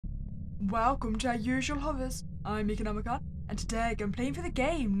Welcome to our usual hovers. I'm Meeka Nomicon, and today I'm playing for the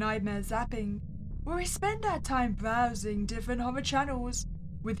game Nightmare Zapping, where we spend our time browsing different hover channels,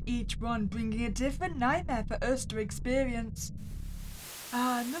 with each one bringing a different nightmare for us to experience.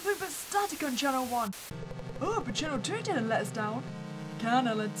 Nothing but static on channel 1. Oh, but channel 2 didn't let us down.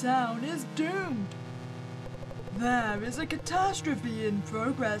 Canala Town is doomed. There is a catastrophe in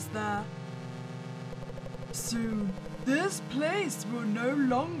progress there. Soon, this place will no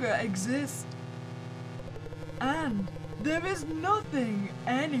longer exist. And there is nothing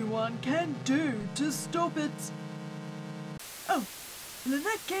anyone can do to stop it. Oh, well in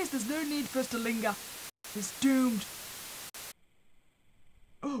that case there's no need for us to linger. It's doomed.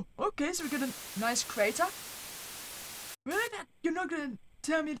 Oh, okay, so we got a nice crater. Really? You're not gonna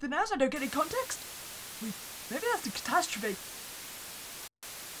tell me anything else? I don't get any context? Maybe that's the catastrophe.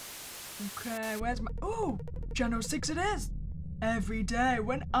 Okay, where's my... Oh, channel 6 it is. Every day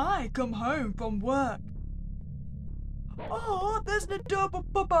when I come home from work. Oh, there's an adorable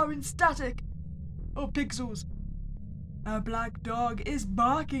puppa in static. Oh, pixels. A black dog is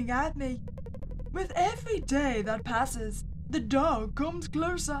barking at me. With every day that passes, the dog comes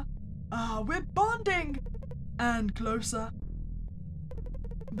closer. We're bonding. And closer.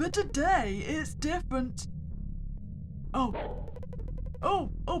 But today is different. Oh,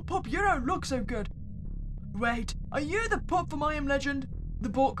 pup, you don't look so good. Wait, are you the pup from I Am Legend? The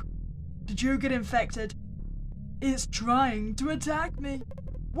book? Did you get infected? It's trying to attack me.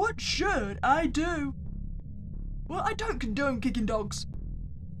 What should I do? Well, I don't condone kicking dogs.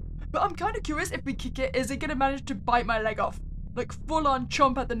 But I'm kind of curious, if we kick it, is it going to manage to bite my leg off? Like full on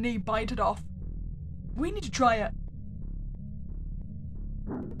chomp at the knee, bite it off. We need to try it.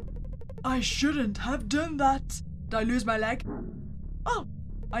 I shouldn't have done that. Did I lose my leg? Oh,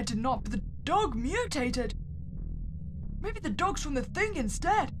 I did not, but the dog mutated. Maybe the dog's from the thing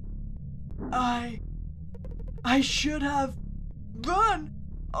instead. I should have run.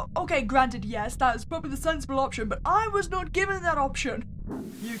 Okay, granted, yes, that is probably the sensible option, but I was not given that option.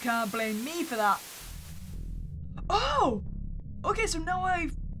 You can't blame me for that. Oh, okay, so now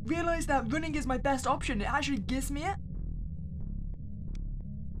I've realized that running is my best option. It actually gives me it.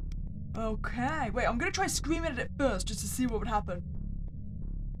 Okay, wait, I'm gonna try screaming at it first just to see what would happen.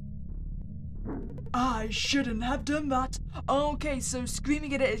 I shouldn't have done that. Okay, so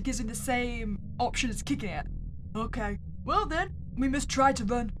screaming at it gives me the same option as kicking it. Okay, well then, we must try to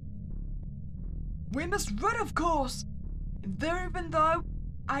run. We must run, of course. Even though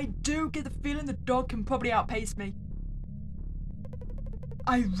I do get the feeling the dog can probably outpace me.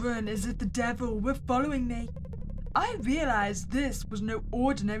 I run as if the devil were following me. I realized this was no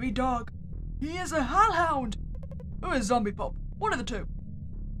ordinary dog. He is a hellhound. Or a zombie pup. One of the two.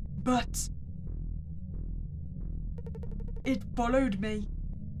 But it followed me.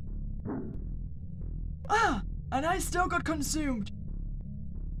 And I still got consumed.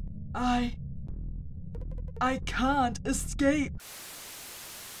 I can't escape.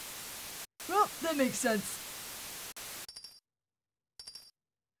 Well, that makes sense.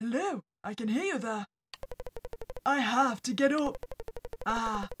 Hello, I can hear you there. I have to get up.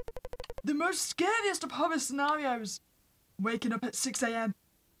 The most scariest of horror scenarios. Waking up at 6 AM.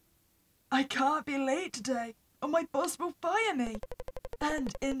 I can't be late today, or my boss will fire me.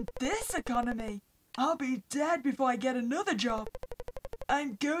 And in this economy, I'll be dead before I get another job.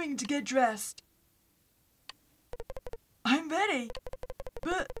 I'm going to get dressed. I'm ready,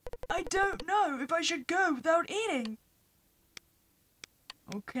 but I don't know if I should go without eating.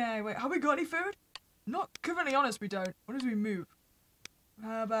 Okay, wait, have we got any food? Not currently honest, we don't. What as we move?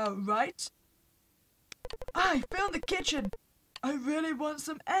 How about right? I found the kitchen. I really want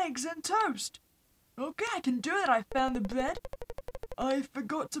some eggs and toast. Okay, I can do it. I found the bread. I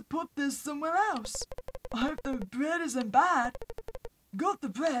forgot to put this somewhere else. I hope the bread isn't bad. Got the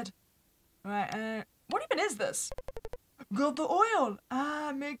bread. Alright, what even is this? Got the oil.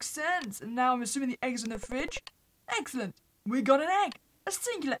 Makes sense. And now I'm assuming the eggs in the fridge. Excellent. We got an egg. A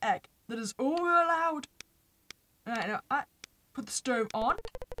singular egg. That is all we're allowed. Alright, now I put the stove on.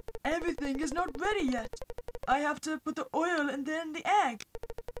 Everything is not ready yet. I have to put the oil and then the egg.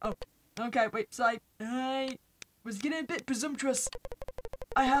 Oh, okay, wait, so I was getting a bit presumptuous.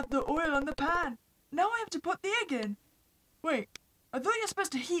 I have the oil on the pan. Now I have to put the egg in. Wait, I thought you're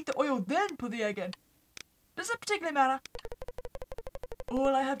supposed to heat the oil then put the egg in. Does that particularly matter?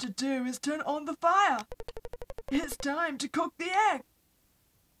 All I have to do is turn on the fire. It's time to cook the egg.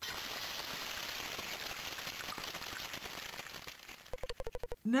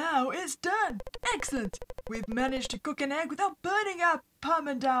 Now it's done! Excellent! We've managed to cook an egg without burning our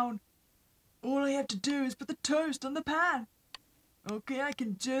pan down. All I have to do is put the toast on the pan. Okay, I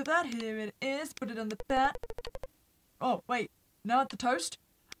can do that. Here it is. Put it on the pan. Oh, wait. Not the toast?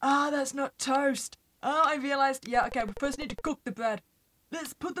 Ah, that's not toast. Oh, I realized. Yeah, okay, we first need to cook the bread.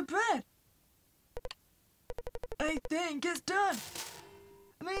 Let's put the bread. I think it's done.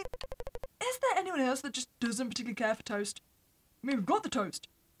 I mean, is there anyone else that just doesn't particularly care for toast? I mean, we've got the toast.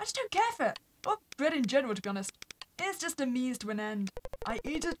 I just don't care for it. Or bread in general, to be honest. It's just a means to an end. I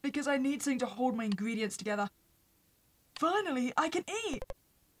eat it because I need something to hold my ingredients together. Finally, I can eat.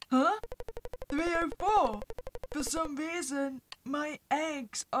 Huh? 304. For some reason, my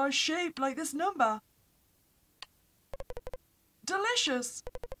eggs are shaped like this number. Delicious.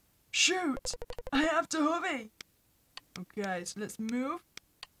 Shoot, I have to hurry. Okay, so let's move.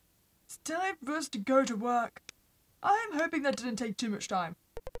 It's time for us to go to work. I'm hoping that didn't take too much time.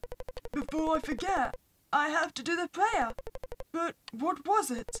 Before I forget, I have to do the prayer. But what was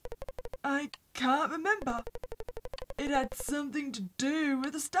it? I can't remember. It had something to do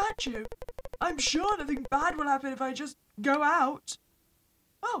with the statue. I'm sure nothing bad will happen if I just go out.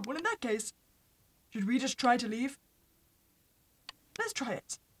 Oh, well in that case, should we just try to leave? Let's try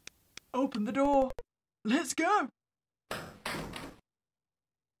it. Open the door. Let's go.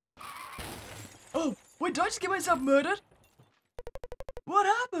 Oh, wait, did I just get myself murdered? What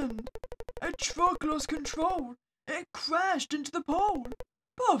happened? A truck lost control. It crashed into the pole.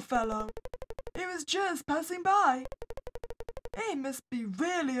 Poor fellow. He was just passing by. He must be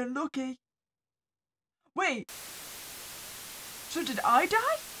really unlucky. Wait. So did I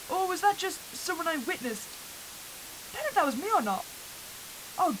die? Or was that just someone I witnessed? I don't know if that was me or not.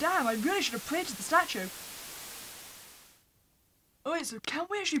 Oh damn, I really should have prayed to the statue. Oh wait, so can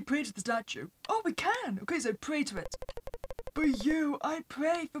we actually pray to the statue? Oh, we can! Okay, so pray to it. For you, I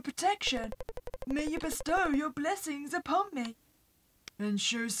pray for protection. May you bestow your blessings upon me. And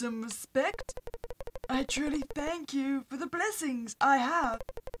show some respect. I truly thank you for the blessings I have.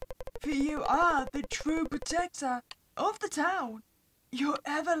 For you are the true protector of the town. Your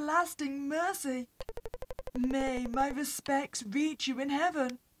everlasting mercy. May my respects reach you in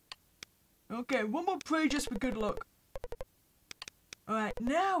heaven. Okay, one more prayer just for good luck. Alright,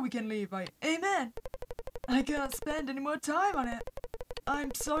 now we can leave, right? Amen. I can't spend any more time on it.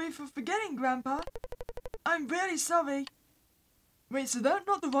 I'm sorry for forgetting, Grandpa. I'm really sorry. Wait, so that's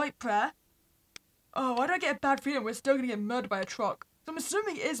not the right prayer? Oh, why do I get a bad feeling we're still gonna get murdered by a truck? So I'm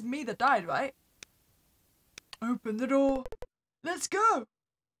assuming it is me that died, right? Open the door. Let's go.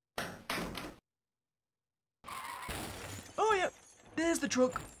 Oh, yep. There's the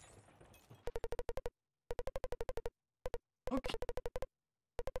truck. Okay.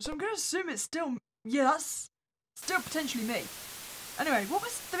 So I'm gonna assume it's still... Yeah, that's still potentially me. Anyway, what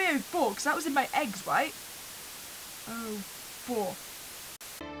was 304? Because that was in my eggs, right? Oh, 4.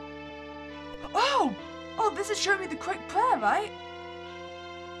 Oh! Oh, this is showing me the correct prayer, right?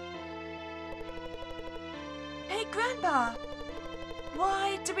 Hey, Grandpa.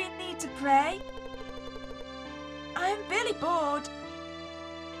 Why do we need to pray? I'm really bored.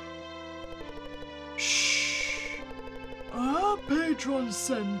 Shh. Our patron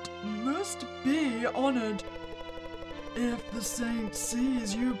saint must be honored. If the saint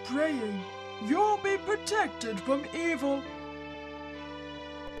sees you praying, you'll be protected from evil.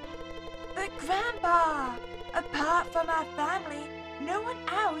 But Grandpa, apart from our family, no one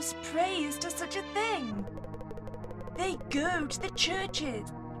else prays to such a thing. They go to the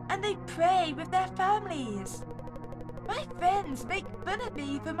churches and they pray with their families. My friends make fun of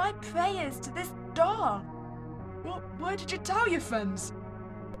me for my prayers to this doll. Well, why did you tell your friends?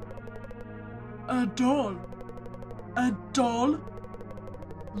 A doll? A doll?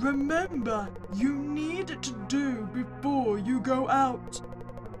 Remember, you need to do before you go out.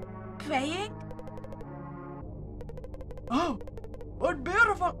 Praying? Oh, what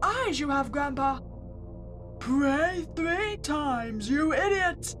beautiful eyes you have, Grandpa. Pray 3 times, you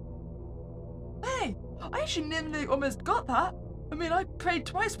idiot. Hey, I actually nearly almost got that. I mean, I prayed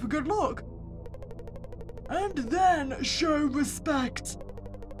twice for good luck. And then show respect.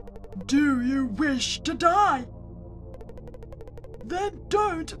 Do you wish to die? Then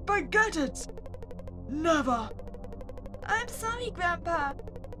don't forget it. Never. I'm sorry, Grandpa.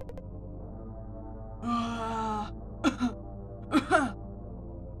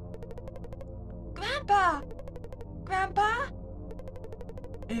 Grandpa! Grandpa?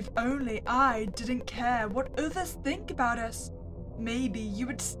 If only I didn't care what others think about us, maybe you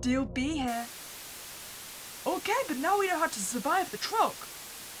would still be here. Okay, but now we know how to survive the truck.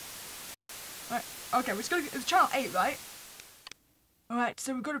 Right, okay, we're just gonna... It's channel 8, right? Alright,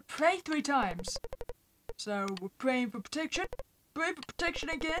 so we've got to pray 3 times. So, we're praying for protection. Pray for protection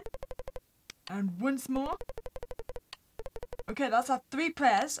again. And once more. Okay, that's our 3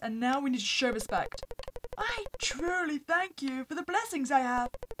 prayers, and now we need to show respect. I truly thank you for the blessings I have.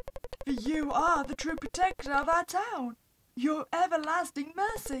 For you are the true protector of our town. Your everlasting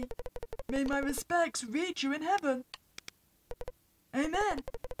mercy. May my respects reach you in heaven. Amen.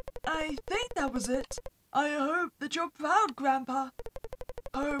 I think that was it. I hope that you're proud, Grandpa.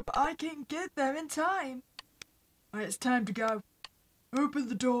 Hope I can get there in time. Alright, it's time to go. Open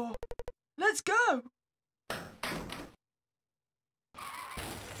the door. Let's go!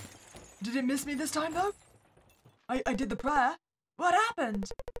 Did it miss me this time, though? I did the prayer. What happened?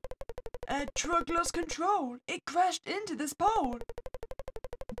 A truck lost control. It crashed into this pole.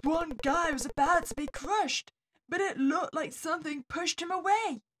 One guy was about to be crushed, but it looked like something pushed him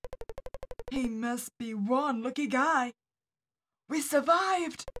away. He must be one lucky guy. We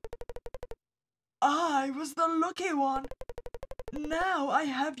survived. I was the lucky one. Now I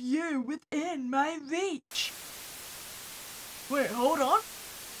have you within my reach. Wait, hold on.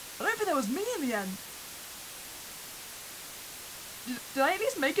 I don't think that was me in the end. Did I at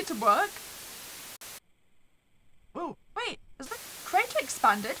least make it to work? Oh, wait, is the crater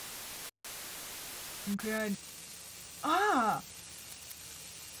expanded? Okay. Ah!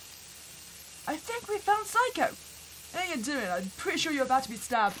 I think we found Psycho. How you doing? I'm pretty sure you're about to be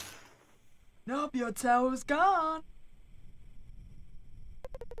stabbed. Nope, your towel's gone.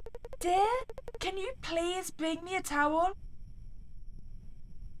 Dear, can you please bring me a towel?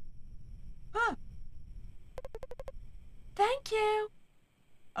 Huh. Thank you.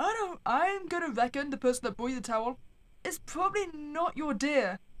 I'm gonna reckon the person that brought you the towel is probably not your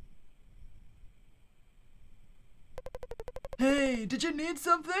dear. Hey, did you need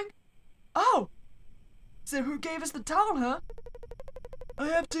something? Oh! So who gave us the towel, huh? I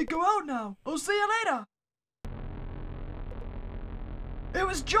have to go out now. I'll see you later. It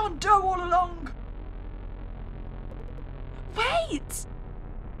was John Doe all along. Wait!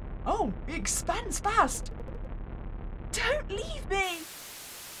 Oh, it expands fast. Don't leave me!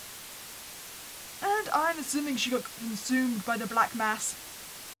 And I'm assuming she got consumed by the black mass.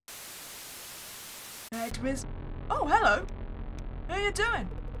 It was... Oh, hello. How you doing?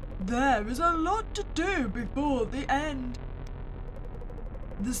 There is a lot to do before the end.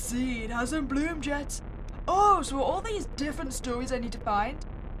 The seed hasn't bloomed yet. Oh, so all these different stories I need to find?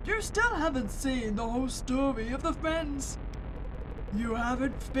 You still haven't seen the whole story of the friends. You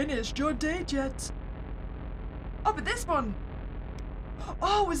haven't finished your date yet. Oh, but this one...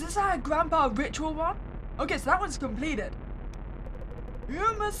 Oh, is this our grandpa ritual one? Okay, so that one's completed.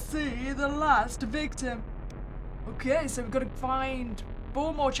 You must see the last victim. Okay, so we've got to find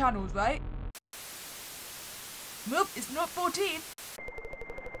 4 more channels, right? Nope, it's not 14.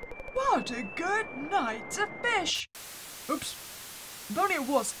 What a good night to fish! Oops. If only it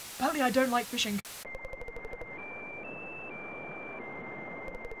was. Apparently I don't like fishing.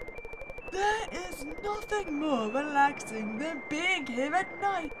 There is nothing more relaxing than being here at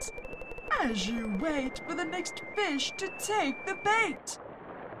night, as you wait for the next fish to take the bait.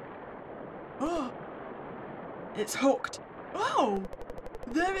 Oh, it's hooked. Oh,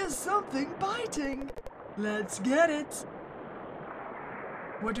 there is something biting. Let's get it.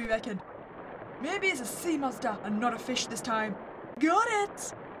 What do you reckon? Maybe it's a sea monster and not a fish this time. Got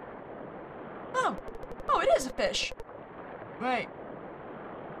it! Oh, it is a fish.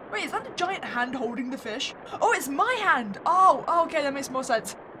 Wait, is that a giant hand holding the fish? Oh, it's my hand! Oh, okay, that makes more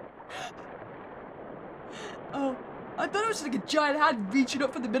sense. Oh, I thought it was just like a giant hand reaching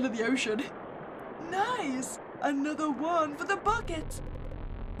up from the middle of the ocean. Nice! Another one for the bucket.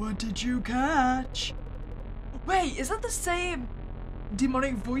 What did you catch? Wait, is that the same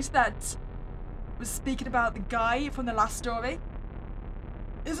demonic voice that was speaking about the guy from the last story?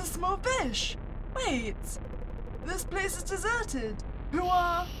 It's a small fish. Wait, this place is deserted. Who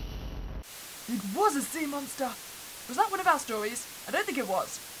are... It was a sea monster. Was that one of our stories? I don't think it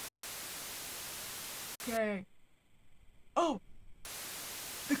was. Okay. Oh,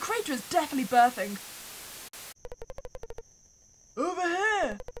 the crater is definitely birthing. Over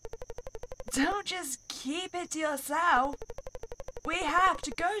here. Don't just keep it to yourself. We have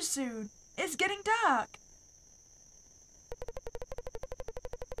to go soon. It's getting dark.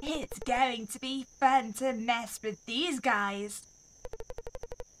 It's going to be fun to mess with these guys.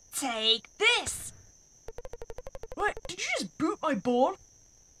 Take this! Wait, did you just boot my ball?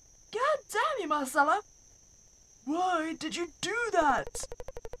 God damn you, Marcelo! Why did you do that?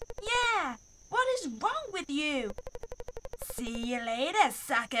 Yeah, what is wrong with you? See you later,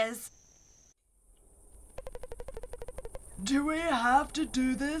 suckers. Do we have to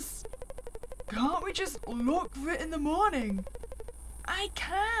do this? Can't we just look for it in the morning? I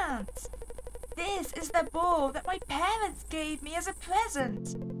can't. This is the ball that my parents gave me as a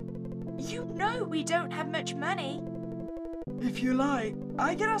present. You know we don't have much money. If you like,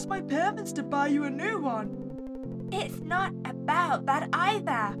 I can ask my parents to buy you a new one. It's not about that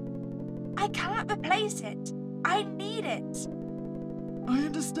either. I can't replace it. I need it. I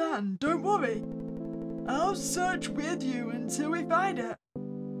understand, don't worry. I'll search with you until we find it.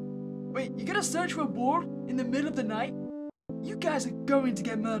 Wait, you're gonna search for a ball in the middle of the night? You guys are going to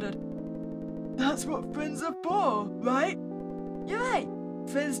get murdered. That's what friends are for, right? You're right.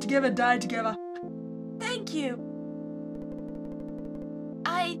 Friends together die together. Thank you.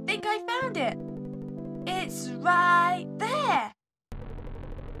 I think I found it. It's right there.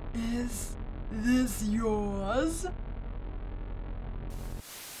 Is this yours?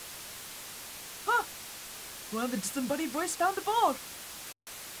 Huh. Well, the disembodied voice found the ball.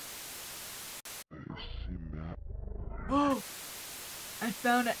 Oh, I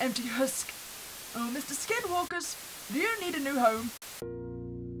found an empty husk. Oh, Mr. Skinwalkers, do you need a new home?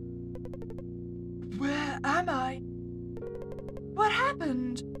 Where am I? What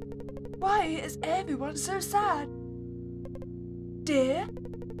happened? Why is everyone so sad? Dear?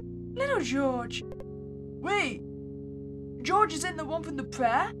 Little George? Wait, George is in the one from the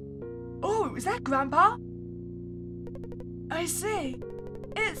prayer? Oh, is that Grandpa? I see.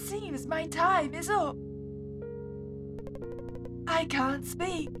 It seems my time is up. I can't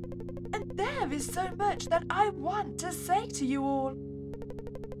speak, and there is so much that I want to say to you all.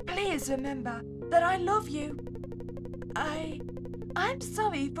 Please remember that I love you. I'm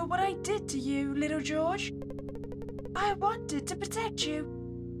sorry for what I did to you, little George. I wanted to protect you.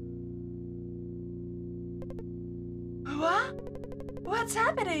 What? What's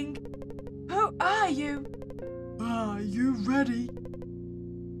happening? Who are you? Are you ready?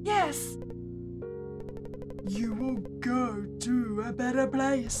 Yes. You will go to a better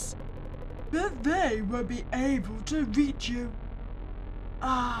place, but they won't be able to reach you.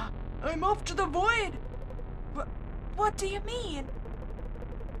 Ah, I'm off to the void. What do you mean?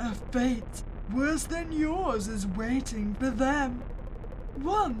 A fate worse than yours is waiting for them.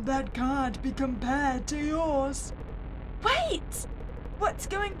 One that can't be compared to yours. Wait! What's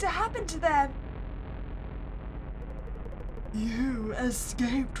going to happen to them? You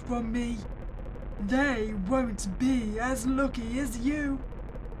escaped from me. They won't be as lucky as you.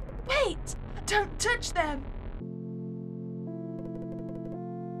 Wait! Don't touch them!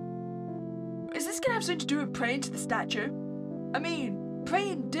 Is this gonna have something to do with praying to the statue? I mean,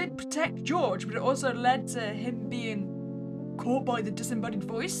 praying did protect George, but it also led to him being caught by the disembodied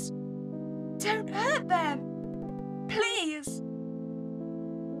voice. Don't hurt them! Please!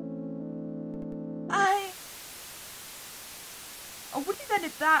 I wouldn't then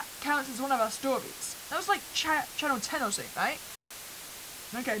if that counts as one of our stories. That was like channel 10 or something, right?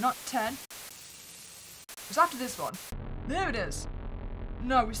 Okay, not 10. It's after this one. There it is.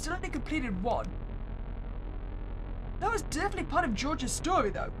 No, we still only completed one. That was definitely part of George's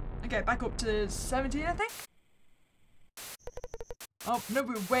story, though. Okay, back up to 17, I think? Oh, no,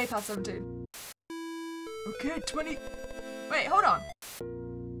 we were way past 17. Okay, 20... Wait, hold on.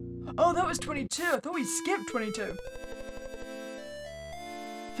 Oh, that was 22. I thought we skipped 22.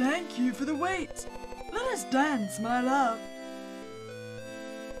 Thank you for the wait. Let us dance, my love.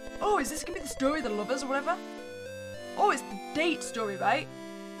 Oh, is this gonna be the story of the lovers or whatever? Oh, it's the date story, right?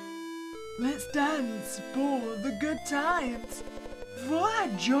 Let's dance for the good times. For our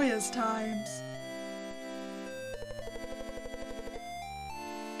joyous times.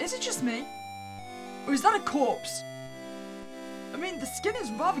 Is it just me? Or is that a corpse? I mean, the skin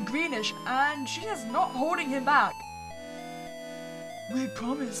is rather greenish and she is not holding him back. We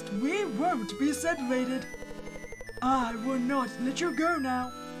promised we won't be separated. I will not let you go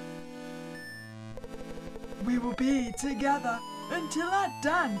now. We will be together until our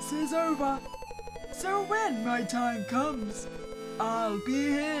dance is over. So when my time comes, I'll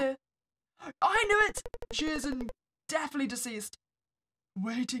be here. I knew it! She is definitely deceased.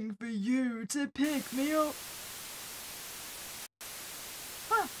 Waiting for you to pick me up.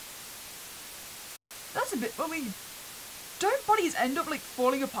 Huh. That's a bit, don't bodies end up like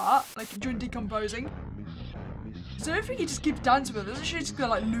falling apart, like during decomposing? So if he just keeps dancing with her, isn't she just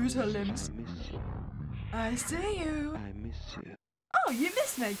gonna like lose her limbs? I see you. I miss you. Oh, you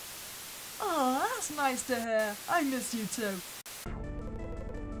miss me? Oh, that's nice to hear. I miss you too.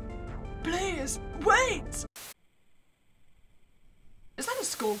 Please, wait! Is that a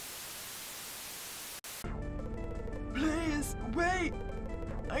skull? Please, wait!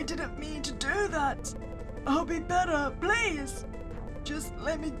 I didn't mean to do that. I'll be better, please! Just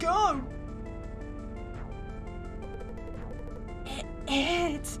let me go!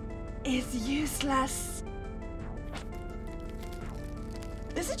 It's is useless.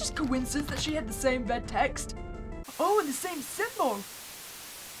 Is it just coincidence that she had the same red text? Oh, and the same symbol!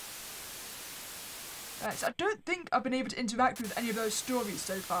 Right, so I don't think I've been able to interact with any of those stories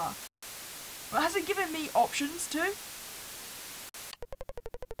so far. Well, has it given me options too?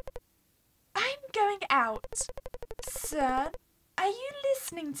 I'm going out. Son, are you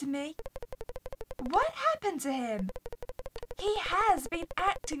listening to me? What happened to him? He has been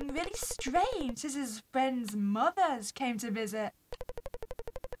acting really strange since his friend's mothers came to visit.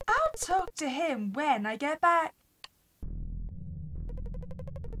 I'll talk to him when I get back.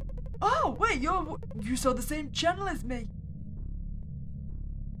 Oh, wait, you saw the same channel as me.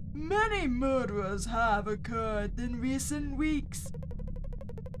 Many murders have occurred in recent weeks.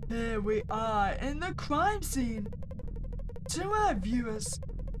 Here we are in the crime scene. To our viewers,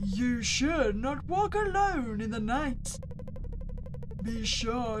 you should not walk alone in the night. Be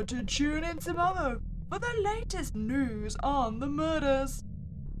sure to tune in tomorrow for the latest news on the murders.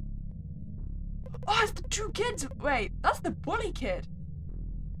 Oh, it's the two kids. Wait, that's the bully kid.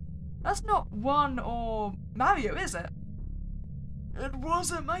 That's not Juan or Mario, is it? It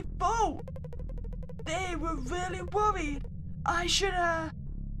wasn't my fault. They were really worried. I should have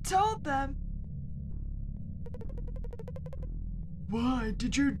told them. Why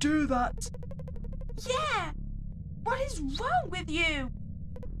did you do that? Yeah! What is wrong with you?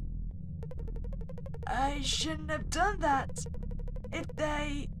 I shouldn't have done that. If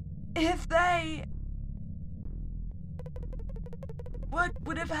they... What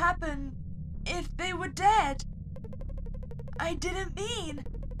would have happened if they were dead? I didn't mean.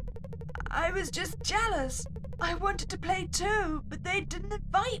 I was just jealous. I wanted to play too, but they didn't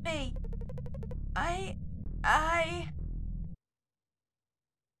invite me.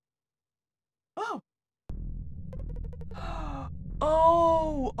 Oh.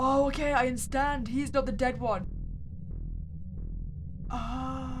 Oh, okay, I understand. He's not the dead one.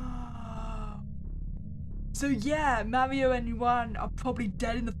 Oh. So yeah, Mario and Juan are probably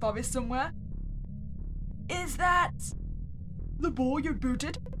dead in the forest somewhere. Is that the ball you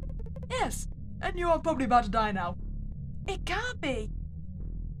booted? Yes, and you are probably about to die now. It can't be.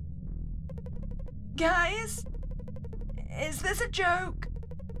 Guys, is this a joke?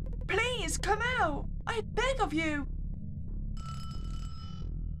 Please come out. I beg of you.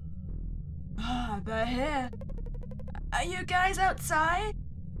 Ah, they're here. Are you guys outside?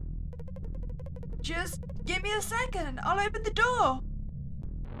 Just give me a second. I'll open the door.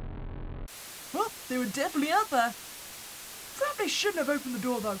 Well, they were definitely out there. Probably shouldn't have opened the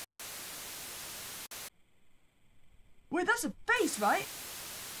door though. Wait, that's a face, right?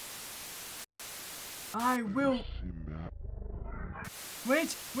 I will...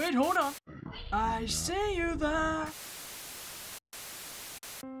 Wait, hold on. I see you there.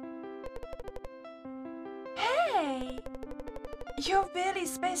 Hey! You're really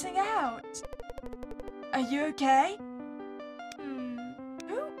spacing out. Are you okay?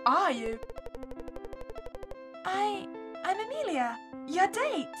 Who are you? I'm Amelia, your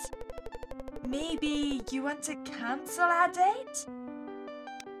date. Maybe you want to cancel our date?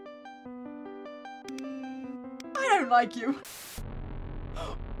 I don't like you.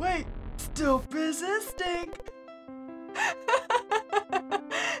 Wait, still persisting.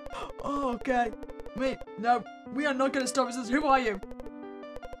 Okay. Wait, no, we are not gonna stop this. Who are you?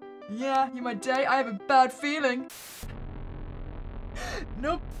 Yeah, you're my date. I have a bad feeling.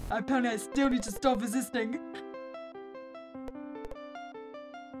 Nope, apparently I still need to stop resisting.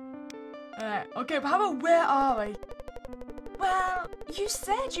 Alright, okay, but how about where are we? Well, you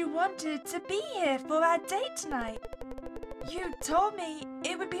said you wanted to be here for our date tonight. You told me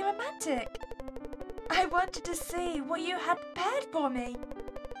it would be romantic. I wanted to see what you had prepared for me.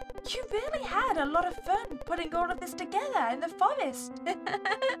 You really had a lot of fun putting all of this together in the forest.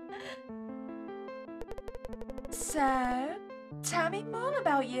 So, tell me more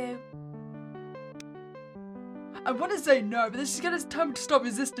about you. I want to say no, but this is gonna tell me to stop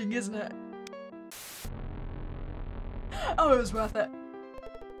resisting, isn't it? Oh, it was worth it.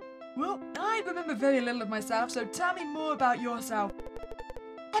 Well, I remember very little of myself, so tell me more about yourself.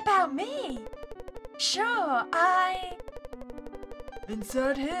 About me? Sure,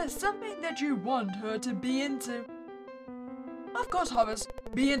 Insert here something that you want her to be into. Of course, horrors.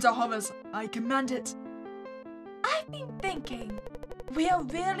 Be into horrors. I command it. I've been thinking. We are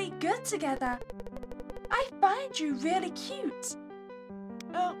really good together. I find you really cute.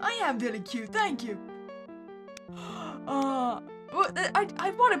 Oh, I am really cute, thank you. Well,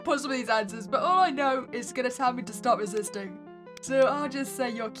 I want to put some of these answers, but all I know is going to tell me to stop resisting. So I'll just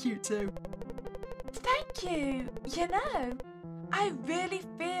say you're cute too. Thank you. You know, I really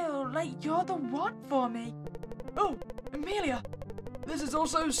feel like you're the one for me. Oh, Amelia, this is all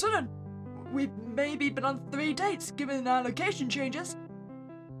so sudden. We've maybe been on 3 dates given our location changes.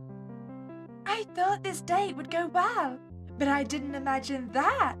 I thought this date would go well, but I didn't imagine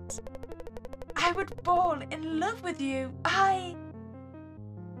that. I would fall in love with you. I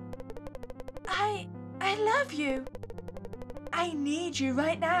love you. I need you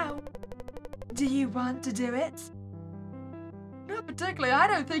right now. Do you want to do it? Not particularly, I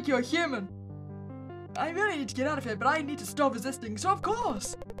don't think you're human. I really need to get out of here, but I need to stop resisting, so of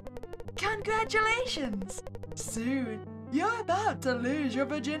course. Congratulations. Soon, you're about to lose your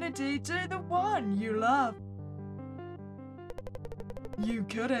virginity to the one you love. You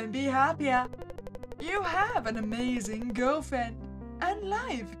couldn't be happier. You have an amazing girlfriend, and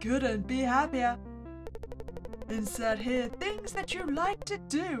life couldn't be happier. Insert here things that you like to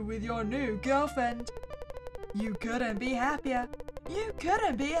do with your new girlfriend. You couldn't be happier. You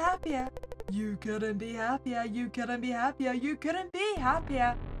couldn't be happier. You couldn't be happier. You couldn't be happier. You couldn't be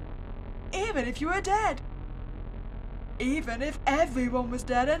happier. Even if you were dead. Even if everyone was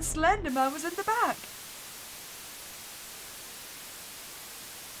dead and Slenderman was in the back.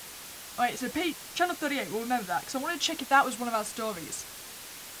 Alright, so Pete, Channel 38, we'll remember that, because I want to check if that was one of our stories.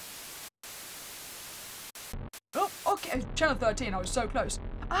 Oh, okay, Channel 13, I was so close.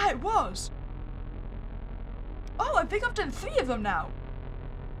 Ah, it was! Oh, I think I've done 3 of them now.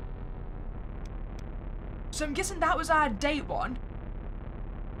 So I'm guessing that was our date one.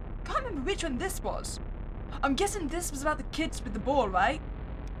 Can't remember which one this was. I'm guessing this was about the kids with the ball, right?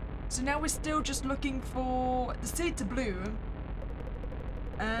 So now we're still just looking for the seed to bloom.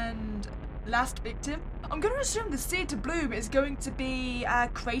 And last victim. I'm going to assume the seed to bloom is going to be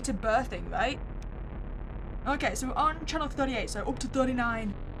crater birthing, right? Okay, so we're on Channel 38, so up to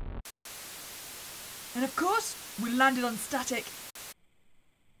 39. And of course, we landed on static.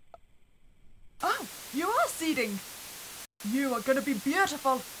 Oh, you are seeding. You are going to be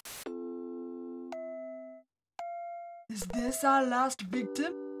beautiful. Is this our last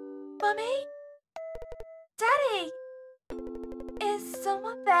victim? Mummy? Daddy? Is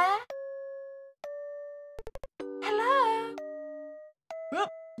someone there? Hello? Well,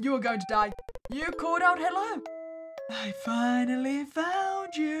 you are going to die. You called out hello. I finally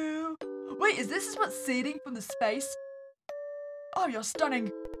found you. Wait, is this what's seeding from the space? Oh, you're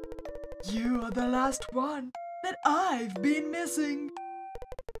stunning. You are the last one that I've been missing.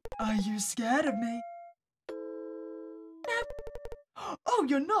 Are you scared of me? No. Oh,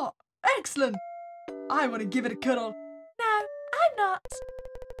 you're not. Excellent. I want to give it a cuddle. No, I'm not.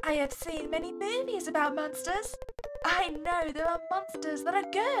 I have seen many movies about monsters. I know there are monsters that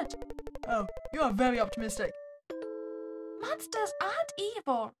are good. Oh, you are very optimistic. Monsters aren't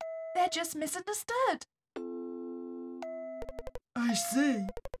evil. They're just misunderstood. I see.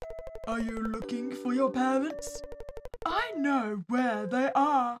 Are you looking for your parents? I know where they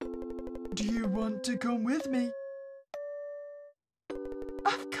are. Do you want to come with me?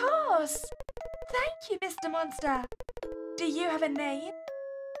 Of course. Thank you, Mr. Monster. Do you have a name?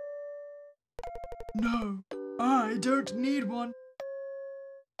 No, I don't need one.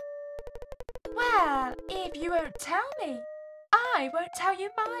 Well, if you won't tell me, I won't tell you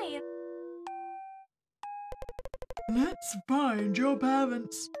mine. Let's find your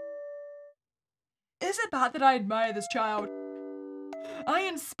parents. Is it bad that I admire this child? I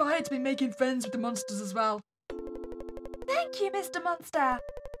inspired to be making friends with the monsters as well. Thank you, Mr. Monster.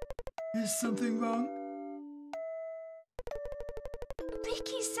 Is something wrong?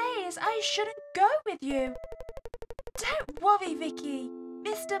 Vicky says I shouldn't go with you. Don't worry, Vicky.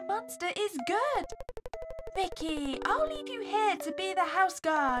 Mr. Monster is good. Vicky, I'll leave you here to be the house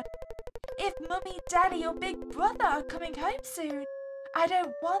guard. If Mummy, Daddy or Big Brother are coming home soon, I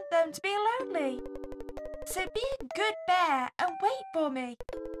don't want them to be lonely. So be a good bear and wait for me.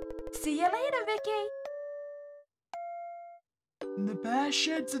 See you later, Vicky. And the bear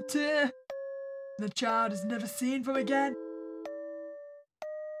sheds a tear. The child is never seen from again.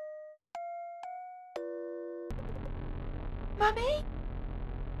 Mummy?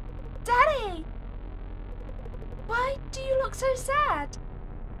 Daddy? Why do you look so sad?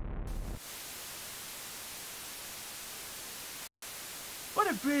 What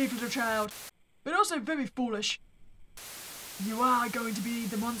a brave little child, but also very foolish. You are going to be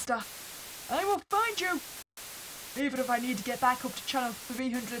the monster. I will find you. Even if I need to get back up to channel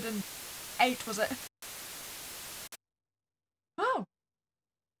 308, was it? Oh.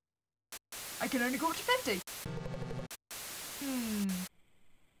 I can only go up to 50.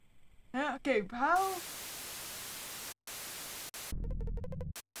 Yeah, okay, how?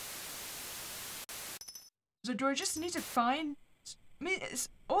 So do I just need to find I mean, it's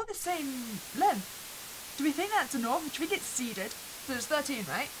all the same length. Do we think that's enough? Should we get seeded? So it's 13,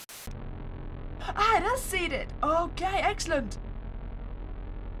 right? Ah, it is seeded. Okay, excellent.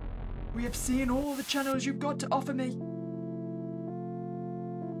 We have seen all the channels you've got to offer me.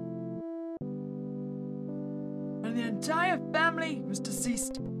 And the entire family was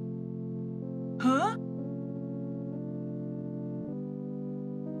deceased. Huh?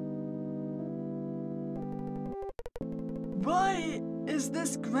 Why is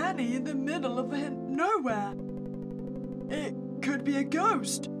this granny in the middle of nowhere? It could be a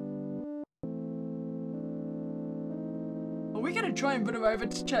ghost. Are we gonna try and run her over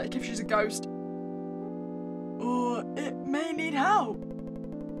to check if she's a ghost? Or it may need help.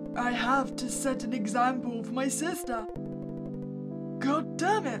 I have to set an example for my sister. God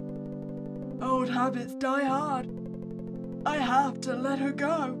damn it. Old habits die hard. I have to let her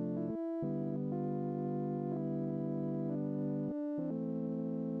go.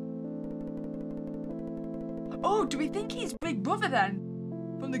 Oh, do we think he's Big Brother then?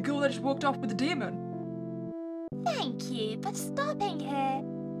 From the girl that just walked off with the demon? Thank you for stopping here.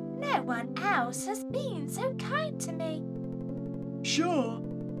 No one else has been so kind to me. Sure.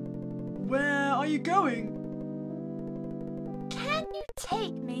 Where are you going? Can you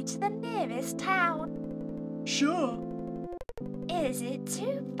take me to the nearest town? Sure. Is it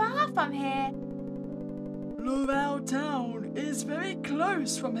too far from here? Laurel Town is very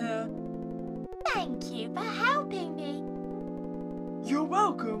close from here. Thank you for helping me. You're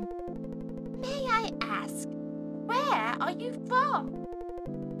welcome. May I ask, where are you from?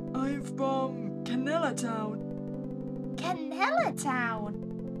 I'm from Canella Town. Canella Town?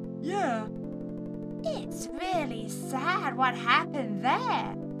 Yeah. It's really sad what happened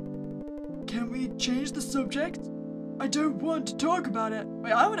there. Can we change the subject? I don't want to talk about it.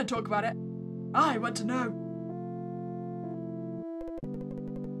 Wait, I want to talk about it. I want to know.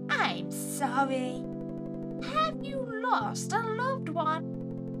 I'm sorry. Have you lost a loved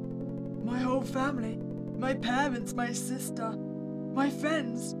one? My whole family. My parents, my sister, my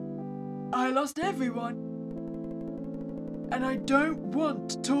friends. I lost everyone. And I don't want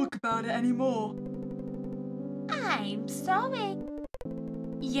to talk about it anymore. I'm sorry.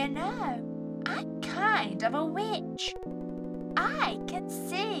 You know, I'm kind of a witch. I can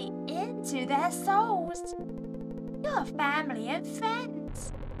see into their souls. Your family and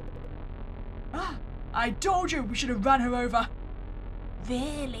friends. Ah, I told you we should have run her over.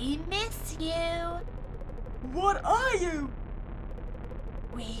 Really miss you. What are you?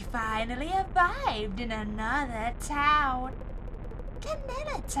 We finally arrived in another town.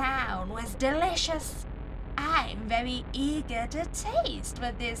 Canella Town was delicious. I'm very eager to taste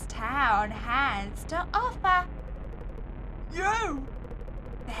what this town has to offer. You!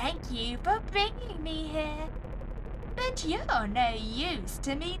 Thank you for bringing me here. But you're no use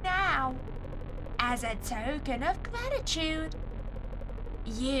to me now. As a token of gratitude,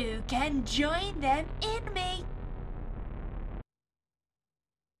 you can join them in me.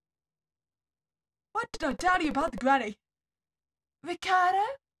 What did I tell you about the granny? Ricardo,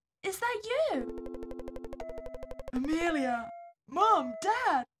 is that you? Amelia! Mom!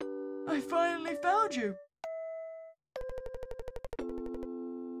 Dad! I finally found you!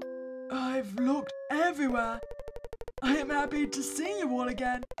 I've looked everywhere. I am happy to see you all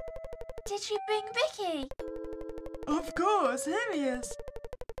again. Did you bring Ricky? Of course, here he is.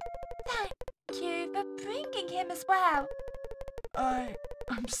 Thank you for bringing him as well.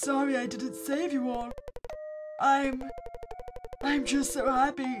 I'm sorry I didn't save you all. I'm just so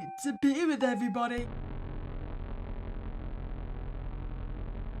happy to be with everybody.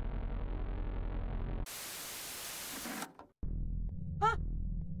 Huh?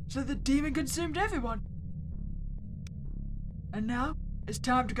 So the demon consumed everyone. And now it's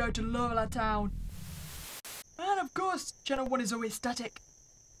time to go to Laurel Town. And of course, Channel 1 is always static.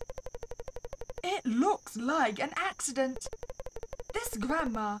 It looks like an accident. This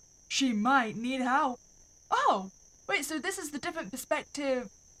grandma, she might need help. Oh, wait, so this is the different perspective.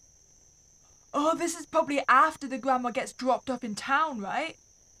 Oh, this is probably after the grandma gets dropped off in town, right?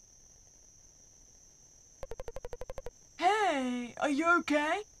 Hey, are you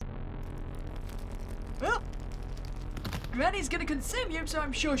okay? Well, Granny's gonna consume you, so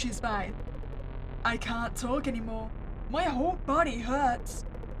I'm sure she's fine. I can't talk anymore. My whole body hurts.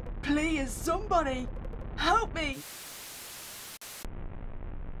 Please, somebody, help me.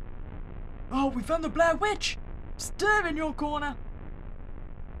 Oh, we found the Blair Witch. Stir in your corner.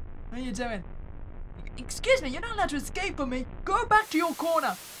 How are you doing? Excuse me, you're not allowed to escape from me. Go back to your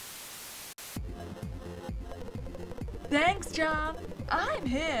corner. Thanks, John. I'm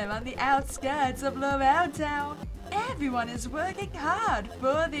here on the outskirts of Laurel Town. Everyone is working hard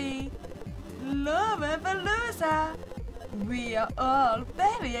for the Lollapalooza. We are all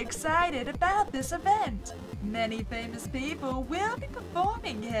very excited about this event. Many famous people will be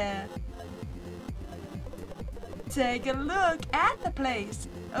performing here. Take a look at the place.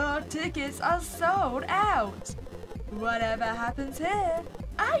 All tickets are sold out. Whatever happens here,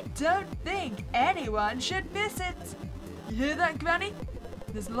 I don't think anyone should miss it. You hear that, Granny?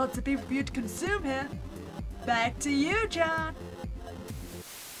 There's lots of people for you to consume here. Back to you, John.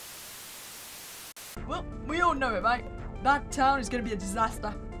 Well, we all know it, right? That town is going to be a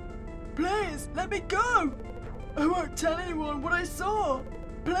disaster. Please, let me go! I won't tell anyone what I saw.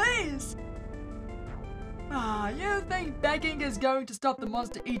 Please! Ah, you think begging is going to stop the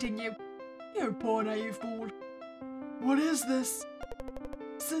monster eating you? You poor naive fool. What is this?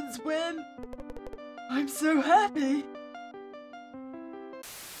 Since when? I'm so happy.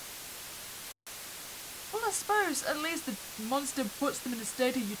 Well, I suppose at least the monster puts them in a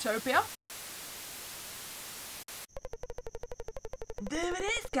state of utopia. There it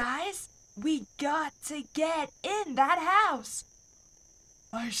is, guys. We got to get in that house.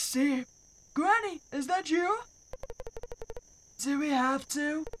 I see. Granny, is that you? Do we have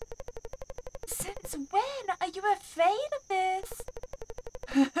to? Since when are you afraid of this?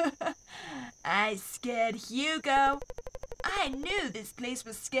 I scared Hugo. I knew this place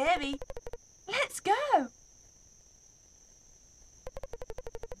was scary. Let's go.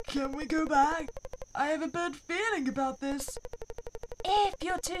 Can we go back? I have a bad feeling about this. If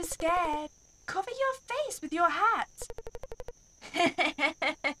you're too scared, cover your face with your hat.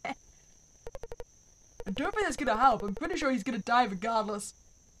 I don't think that's gonna help. I'm pretty sure he's gonna die regardless.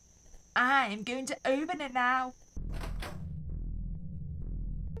 I'm going to open it now.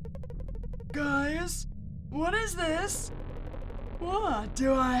 Guys, what is this? What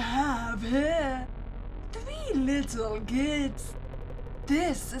do I have here? 3 little kids.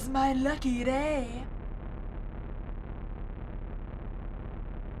 This is my lucky day.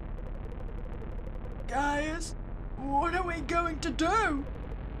 Guys, what are we going to do?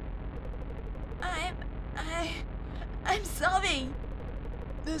 I'm sorry.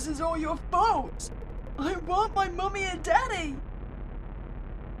 This is all your fault. I want my mummy and daddy.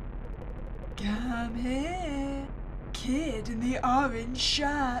 Come here, kid in the orange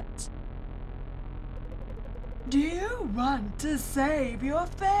shirt. Do you want to save your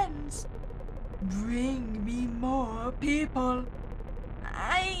friends? Bring me more people.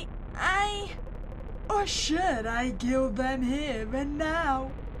 Or should I kill them here and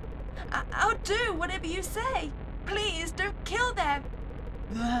now? I'll do whatever you say. Please don't kill them.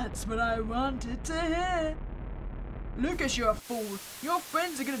 That's what I wanted to hear. Lucas, you're a fool. Your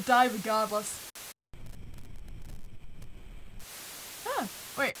friends are gonna die regardless. Huh,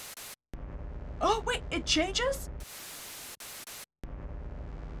 wait. Oh, wait, it changes?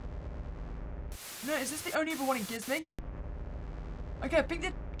 No, is this the only other one it gives me? Okay, I think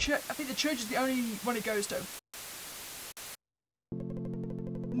the church is the only one it goes to.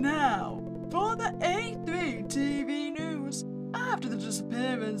 Now, for the A3 TV news. After the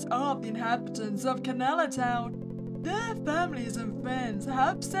disappearance of the inhabitants of Canela Town, their families and friends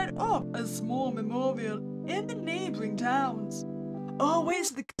have set up a small memorial in the neighbouring towns. Oh wait,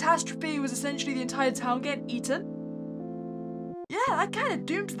 so the catastrophe was essentially the entire town getting eaten? Yeah, that kind of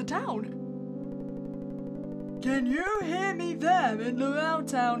dooms the town. Can you hear me there in Laurel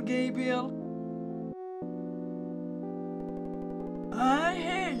Town, Gabriel? I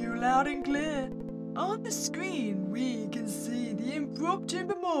hear you loud and clear. On the screen, we can see the impromptu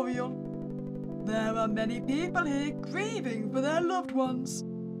memorial. There are many people here grieving for their loved ones.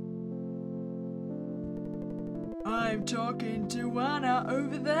 I'm talking to Anna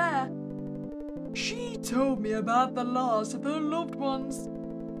over there. She told me about the loss of her loved ones.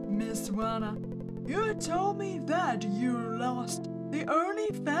 Miss Anna, you told me that you lost the only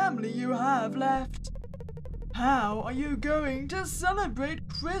family you have left. How are you going to celebrate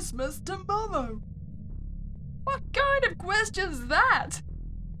Christmas tomorrow? What kind of question's that?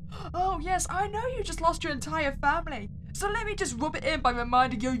 Oh yes, I know you just lost your entire family. So let me just rub it in by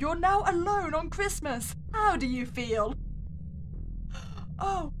reminding you you're now alone on Christmas. How do you feel?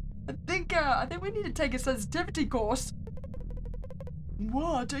 Oh, I think we need to take a sensitivity course.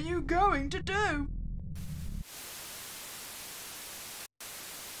 What are you going to do?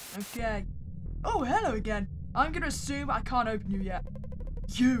 Okay. Oh, hello again. I'm gonna assume I can't open you yet.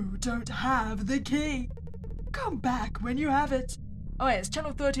 You don't have the key. Come back when you have it. Oh yeah, it's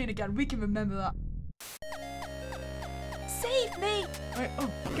channel 13 again. We can remember that. Save me! Wait, oh,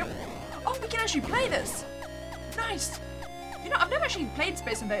 we can actually play this. Nice. You know, I've never actually played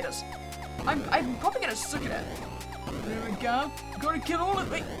Space Invaders. I'm probably gonna suck at it. There we go. Gotta kill all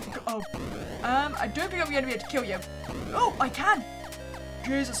of it. Oh. I don't think I'm gonna be able to kill you. Oh, I can.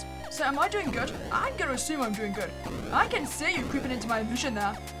 Jesus. So am I doing good? I'm gonna assume I'm doing good. I can see you creeping into my vision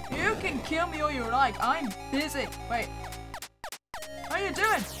there. You can kill me all you like. I'm busy. Wait. How you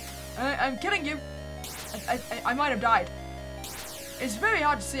doing? I'm killing you. I might have died. It's very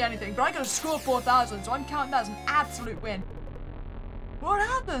hard to see anything, but I got a score of 4,000, so I'm counting that as an absolute win. What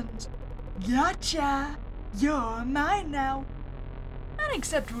happened? Gotcha. You're mine now. An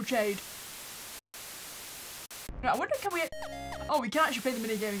acceptable trade. Now, I wonder, can we... Oh, we can actually play the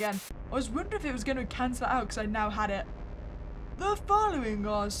minigame again. I was wondering if it was going to cancel it out because I now had it. The following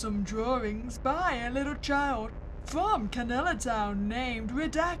are some drawings by a little child from Canella Town named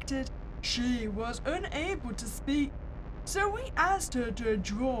Redacted. She was unable to speak, so we asked her to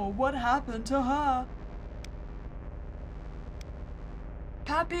draw what happened to her.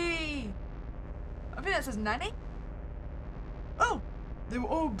 Pappy! I think that says Nanny? Oh! They were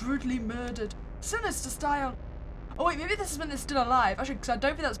all brutally murdered. Sinister style. Oh wait, maybe this is when they're still alive. Actually, because I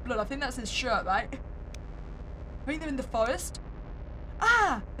don't think that's blood. I think that's his shirt, right? I think they're in the forest.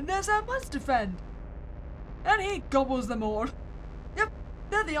 Ah! And there's our monster friend. And he gobbles them all. Yep,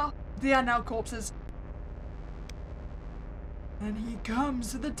 there they are. They are now corpses. And he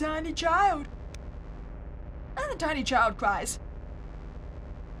comes to the tiny child. And the tiny child cries.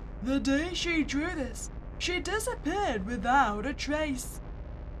 The day she drew this, she disappeared without a trace.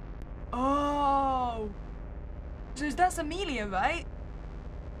 Oh. So that's Amelia, right?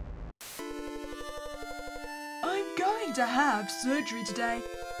 I'm going to have surgery today.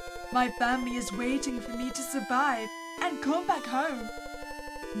 My family is waiting for me to survive and come back home.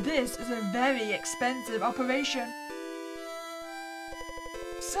 This is a very expensive operation.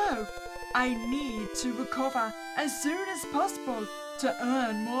 So, I need to recover as soon as possible to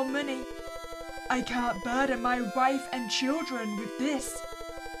earn more money. I can't burden my wife and children with this.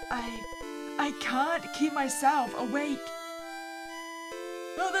 I can't keep myself awake.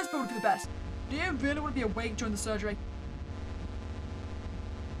 Oh, that's probably for the best. Do you really want to be awake during the surgery?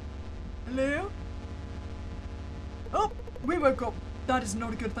 Hello? Oh, we woke up. That is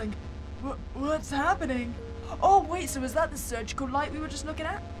not a good thing. What's happening? Oh, wait, so is that the surgical light we were just looking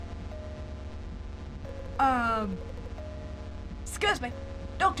at? Excuse me.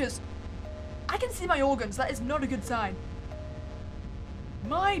 Doctors, I can see my organs. That is not a good sign.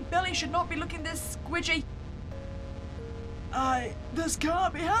 My belly should not be looking this squidgy. This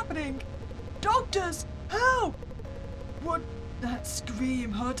can't be happening. Doctors, help! What? That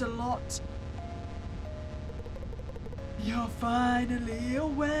scream hurt a lot. You're finally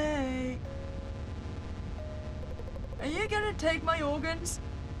awake. Are you gonna take my organs?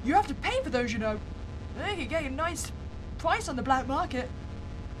 You have to pay for those, you know. You can get a nice price on the black market.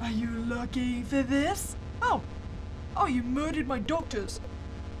 Are you looking for this? Oh, you murdered my doctors.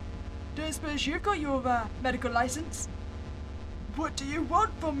 Don't suppose you've got your medical license? What do you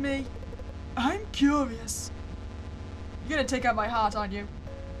want from me? I'm curious. You're gonna take out my heart, aren't you?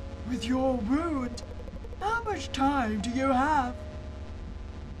 With your wound, how much time do you have?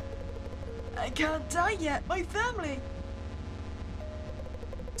 I can't die yet, my family.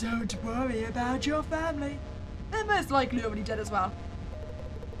 Don't worry about your family. They're most likely already dead as well.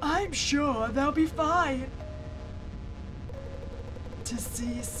 I'm sure they'll be fine. To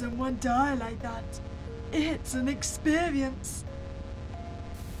see someone die like that, it's an experience.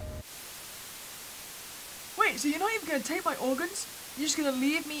 Wait, so you're not even going to take my organs? You're just going to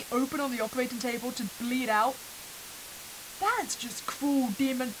leave me open on the operating table to bleed out? That's just cruel,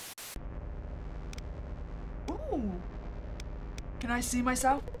 demon. Ooh. Can I see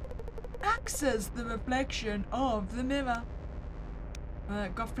myself? Access the reflection of the mirror.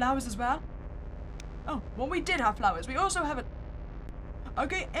 Got flowers as well? Oh, well, we did have flowers. We also have a...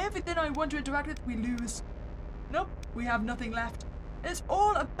 Okay, everything I want to interact with, we lose. Nope, we have nothing left. It's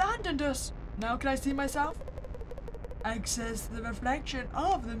all abandoned us. Now can I see myself? Access the reflection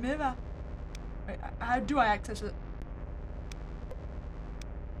of the mirror. Wait, how do I access it?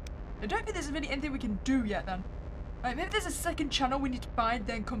 I don't think there's really anything we can do yet then. Right, maybe there's a second channel we need to find,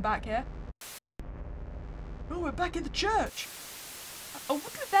 then come back here. Oh, we're back in the church. I wonder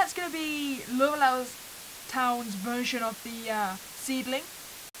if that's going to be Lower Town's version of the seedling.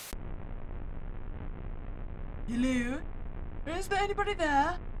 Hello? Is there anybody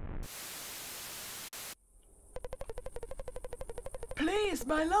there? Please,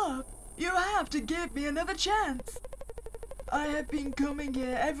 my love, you have to give me another chance. I have been coming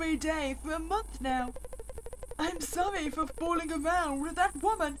here every day for a month now. I'm sorry for fooling around with that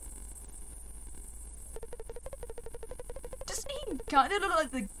woman. Doesn't he kind of look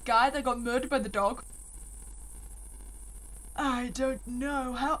like the guy that got murdered by the dog? I don't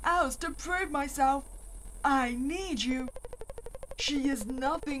know how else to prove myself. I need you. She is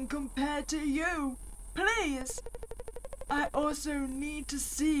nothing compared to you. Please. I also need to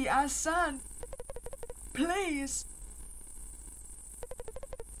see our son. Please.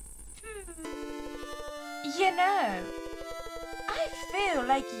 You know, I feel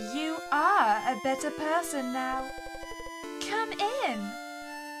like you are a better person now. Come in.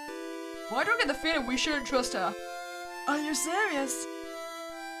 Why do I get the feeling we shouldn't trust her? Are you serious?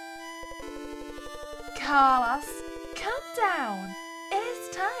 Carlos, come down. It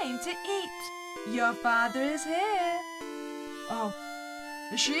is time to eat. Your father is here. Oh,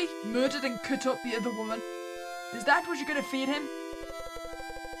 is she murdered and cut up the other woman? Is that what you're gonna feed him?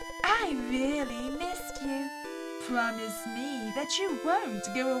 I really missed you. Promise me that you won't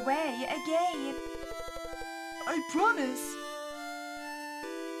go away again. I promise.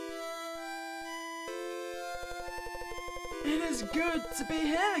 It is good to be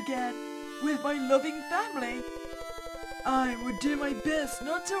here again with my loving family. I would do my best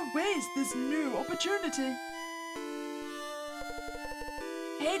not to waste this new opportunity.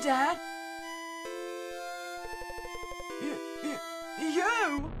 Hey, Dad.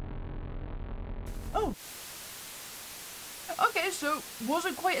 You? Oh. Okay, so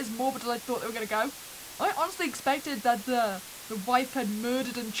wasn't quite as morbid as I thought they were gonna go. I honestly expected that the wife had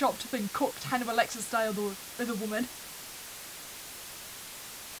murdered and chopped up and cooked Hannibal Lecter style the other woman.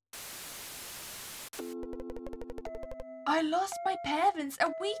 I lost my parents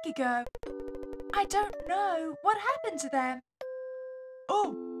a week ago. I don't know what happened to them.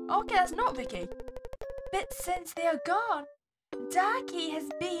 Oh, okay, that's not Vicky. But since they are gone, Darky has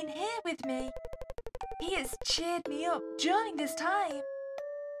been here with me. He has cheered me up during this time.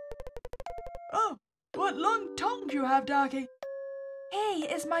 Oh, what long tongue do you have, Darky? He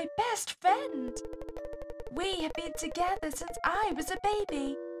is my best friend. We have been together since I was a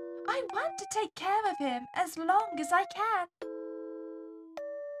baby. I want to take care of him as long as I can.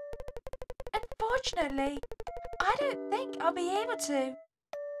 Unfortunately, I don't think I'll be able to.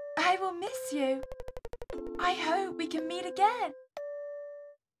 I will miss you. I hope we can meet again.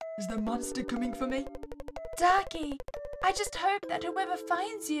 Is the monster coming for me? Darky, I just hope that whoever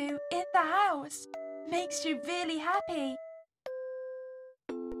finds you in the house makes you really happy.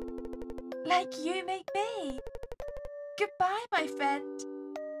 Like you make me. Goodbye, my friend.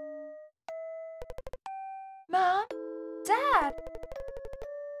 Mom? Dad?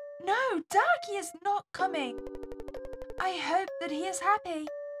 No, Darky is not coming. I hope that he is happy.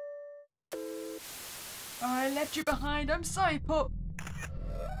 I left you behind. I'm sorry, Pup.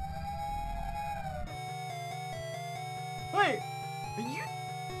 Wait, are you...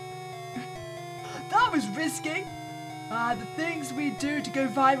 That was risky. The things we do to go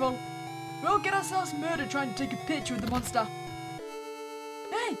viral. We'll get ourselves murdered trying to take a picture with the monster.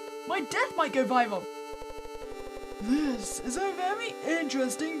 Hey, my death might go viral. This is a very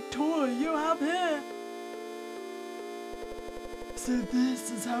interesting toy you have here. So this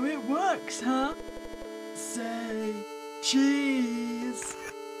is how it works, huh? Say cheese.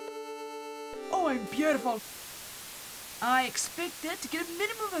 Oh, I'm beautiful. I expected to get a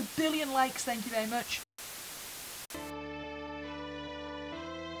minimum of 1 billion likes, thank you very much.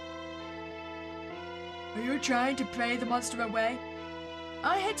 Are you trying to pray the monster away?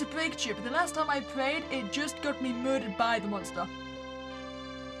 I hate to break it to you, but the last time I prayed, it just got me murdered by the monster.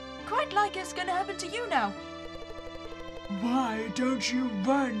 Quite like it's gonna happen to you now. Why don't you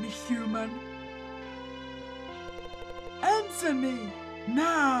run, human? Answer me,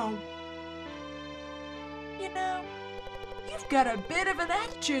 now! You know, you've got a bit of an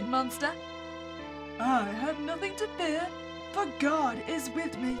attitude, monster. I have nothing to fear, for God is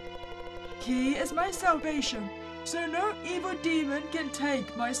with me. He is my salvation, so no evil demon can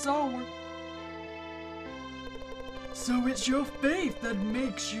take my soul. So it's your faith that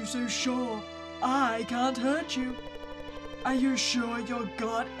makes you so sure I can't hurt you. Are you sure your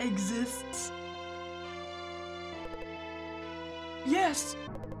God exists? Yes.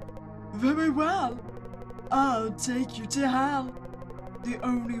 Very well. I'll take you to hell. The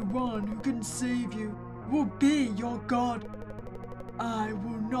only one who can save you will be your God. I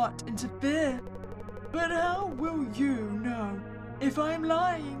will not interfere. But how will you know if I'm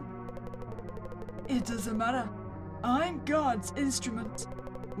lying? It doesn't matter. I'm God's instrument.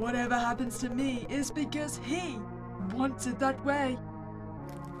 Whatever happens to me is because He wants it that way.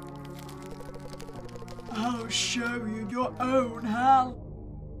 I'll show you your own hell.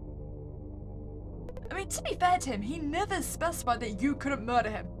 I mean, to be fair to him, he never specified that you couldn't murder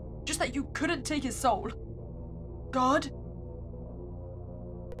him. Just that you couldn't take his soul. God?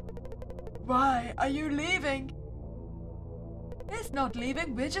 Why are you leaving? It's not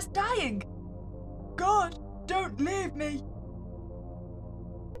leaving, we're just dying. God, don't leave me.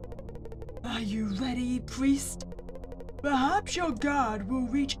 Are you ready, priest? Perhaps your God will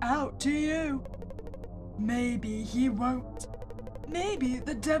reach out to you. Maybe he won't. Maybe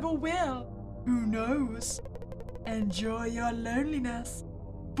the devil will. Who knows? Enjoy your loneliness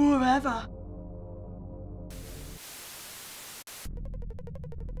forever.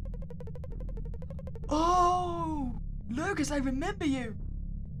 Oh, Lucas, I remember you.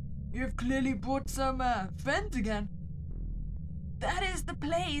 You've clearly brought some friends again. That is the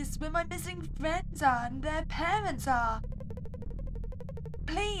place where my missing friends are and their parents are.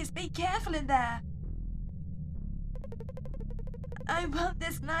 Please be careful in there. I want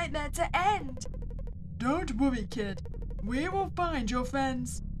this nightmare to end. Don't worry, kid. We will find your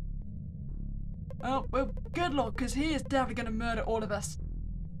friends. Oh, well, good luck, because he is definitely going to murder all of us.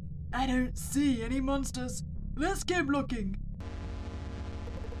 I don't see any monsters. Let's keep looking.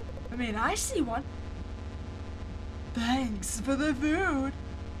 I mean, I see one. Thanks for the food.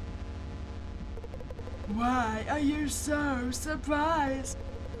 Why are you so surprised?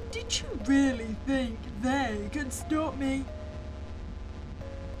 Did you really think they could stop me?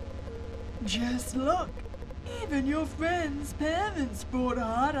 Just look. Even your friend's parents fought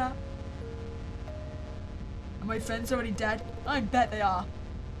harder. Are my friends already dead? I bet they are.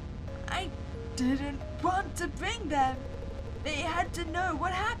 I didn't want to bring them. They had to know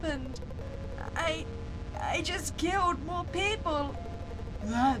what happened. I just killed more people.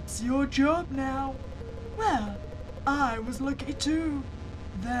 That's your job now. Well, I was lucky too.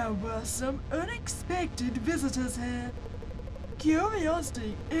 There were some unexpected visitors here.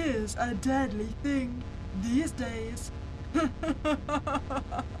 Curiosity is a deadly thing these days.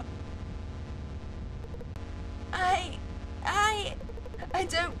 I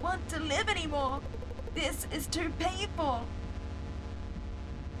don't want to live anymore. This is too painful.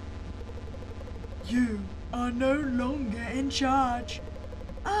 You are no longer in charge.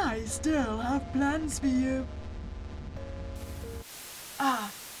 I still have plans for you.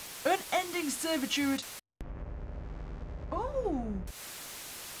 Ah, unending servitude. Oh,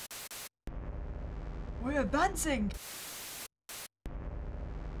 we're advancing.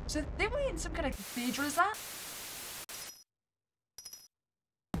 So they were in some kind of cathedral, is that?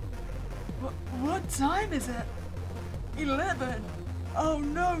 What time is it? 11. Oh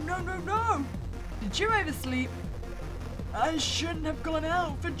no, no, no, no. Did you oversleep? I shouldn't have gone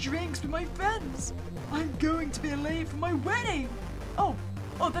out for drinks with my friends. I'm going to be late for my wedding. Oh,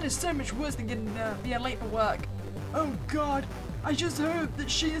 that is so much worse than being late for work. Oh God, I just hope that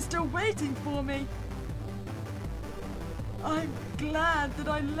she is still waiting for me. I'm glad that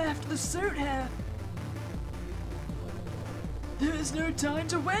I left the suit here. There is no time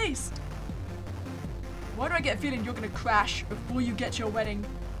to waste. Why do I get a feeling you're gonna crash before you get to your wedding?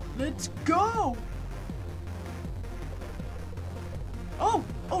 Let's go.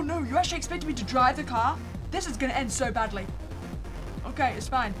 Oh no, you actually expected me to drive the car? This is gonna end so badly. Okay, it's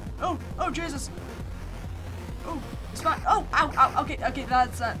fine. Oh Jesus. Oh, it's fine. Oh, ow, okay,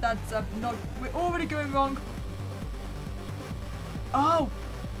 that's not, we're already going wrong. Oh,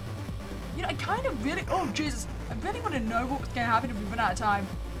 you know, I kind of really, oh Jesus, I really want to know what's gonna happen if we run out of time.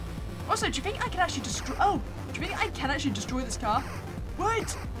 Also, do you think I can actually destroy, do you think I can actually destroy this car?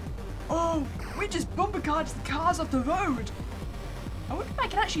 Wait. Oh, we just bumper carted the cars off the road. I wonder if I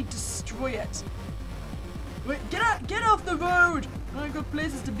can actually destroy it. Wait, get off the road! I've got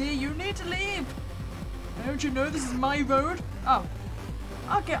places to be, you need to leave! Don't you know this is my road? Oh.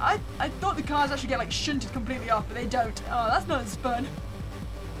 Okay, I thought the cars actually get like shunted completely off, but they don't. Oh, that's not as fun.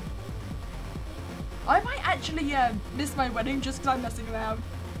 I might actually miss my wedding just because I'm messing around.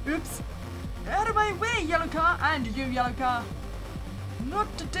 Oops. Out of my way, yellow car, and you, yellow car. Not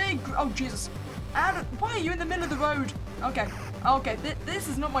today, oh Jesus. Why are you in the middle of the road? Okay, this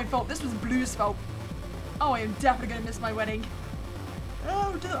is not my fault, this was Blue's fault. Oh, I am definitely going to miss my wedding.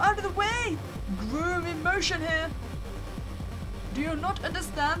 Oh, out of the way! Groom in motion here. Do you not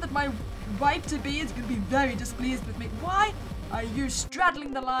understand that my wife-to-be is going to be very displeased with me? Why are you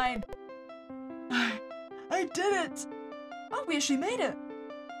straddling the line? I did it! Oh, we actually made it.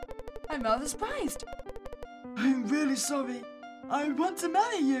 I'm rather surprised. I'm really sorry. I want to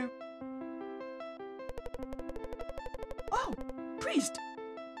marry you. Oh, priest!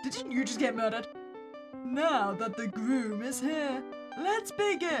 Didn't you just get murdered? Now that the groom is here, let's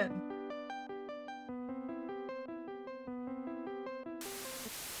begin.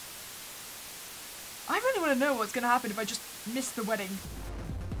 I really want to know what's going to happen if I just miss the wedding.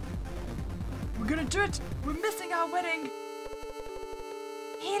 We're going to do it! We're missing our wedding!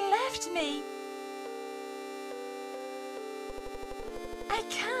 He left me! I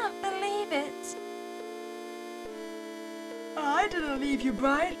can't believe it. I didn't leave you,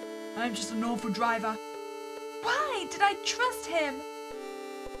 bride. I'm just an awful driver. Why did I trust him?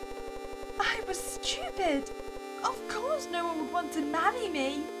 I was stupid. Of course no one would want to marry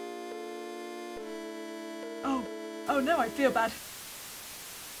me. Oh no, I feel bad.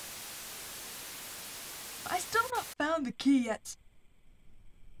 I still not found the key yet.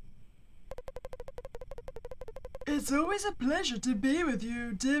 It's always a pleasure to be with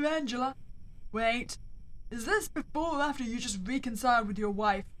you, dear Angela. Wait, is this before or after you just reconciled with your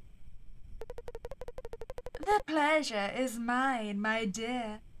wife? The pleasure is mine, my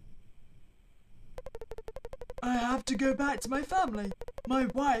dear. I have to go back to my family. My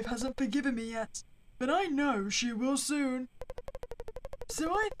wife hasn't forgiven me yet, but I know she will soon.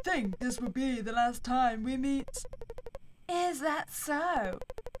 So I think this will be the last time we meet. Is that so?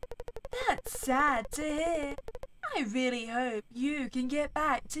 That's sad to hear. I really hope you can get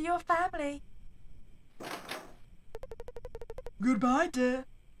back to your family. Goodbye, dear.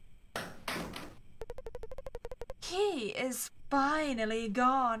 He is finally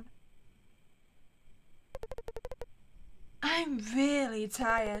gone. I'm really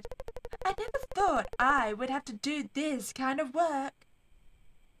tired. I never thought I would have to do this kind of work.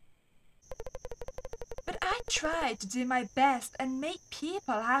 But I tried to do my best and make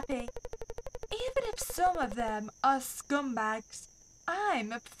people happy. Even if some of them are scumbags,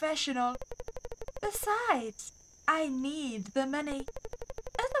 I'm a professional. Besides, I need the money.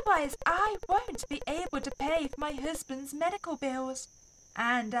 Otherwise, I won't be able to pay for my husband's medical bills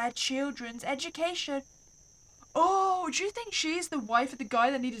and our children's education. Oh, do you think she's the wife of the guy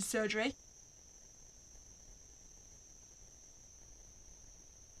that needed surgery?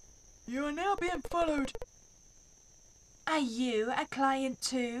 You are now being followed. Are you a client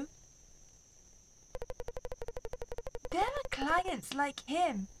too? There are clients like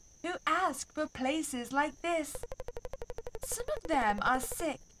him who ask for places like this. Some of them are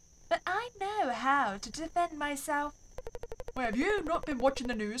sick, but I know how to defend myself. Wait, have you not been watching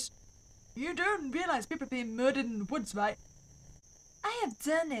the news? You don't realize people are being murdered in the woods, right? I have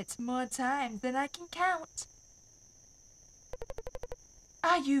done it more times than I can count.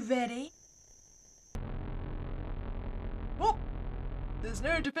 Are you ready? Oh, there's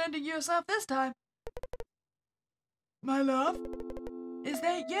no defending yourself this time. My love, is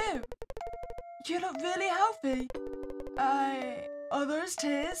that you? You look really healthy. Are those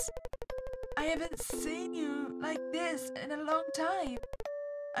tears? I haven't seen you like this in a long time.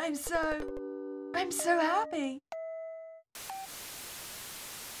 I'm so happy.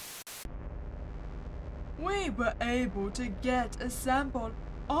 We were able to get a sample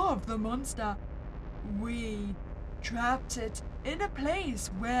of the monster. We trapped it in a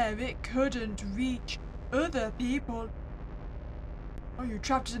place where it couldn't reach other people. Oh, you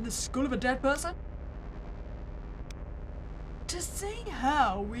trapped it in the skull of a dead person? To see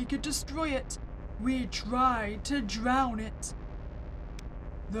how we could destroy it, we tried to drown it.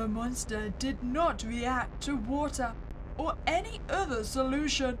 The monster did not react to water or any other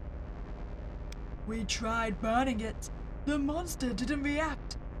solution. We tried burning it. The monster didn't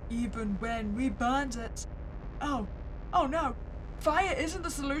react, even when we burned it. Oh no, fire isn't the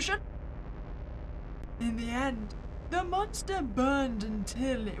solution? In the end, the monster burned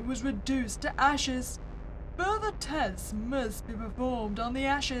until it was reduced to ashes. Further tests must be performed on the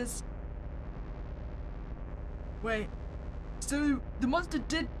ashes. Wait, so the monster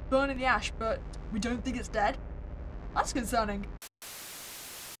did burn in the ash, but we don't think it's dead? That's concerning.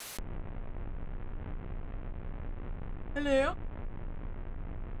 Hello?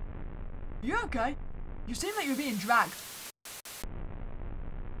 You okay? You seem like you're being dragged.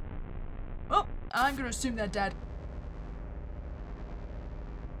 Oh, I'm gonna assume they're dead.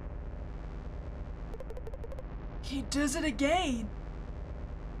 He does it again.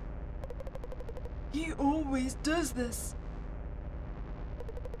 He always does this.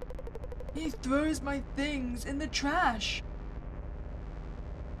 He throws my things in the trash.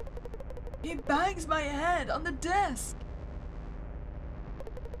 He bangs my head on the desk.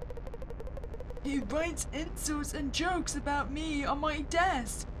 He writes insults and jokes about me on my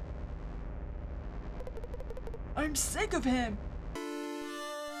desk. I'm sick of him.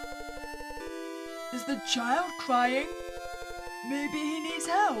 Is the child crying? Maybe he needs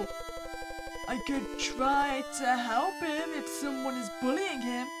help. I could try to help him if someone is bullying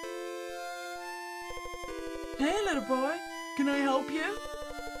him. Hey, little boy, can I help you?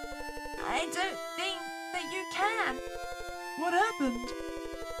 I don't think that you can. What happened?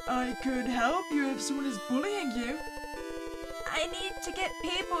 I could help you if someone is bullying you. I need to get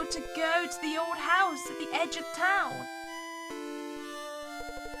people to go to the old house at the edge of town.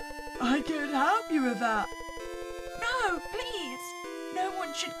 I can help you with that. No, please. No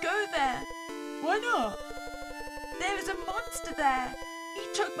one should go there. Why not? There is a monster there. He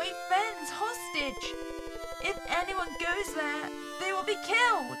took my friends hostage. If anyone goes there, they will be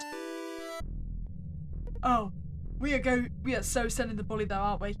killed. Oh, we are so sending the bully though,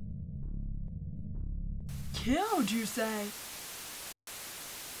 aren't we? Killed, you say?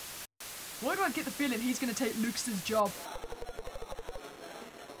 Why do I get the feeling he's going to take Lucas's job?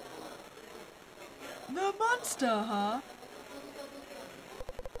 The monster, huh?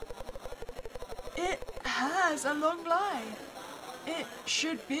 It has a long line. It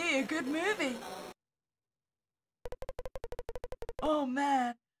should be a good movie. Oh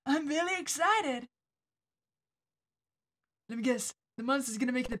man, I'm really excited. Let me guess, the monster's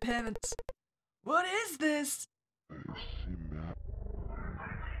gonna make an appearance. What is this?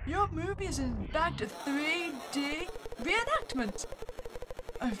 Your movie is in fact a 3D reenactment.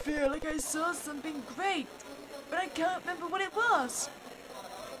 I feel like I saw something great, but I can't remember what it was.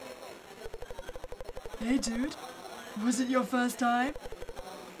 Hey dude, was it your first time?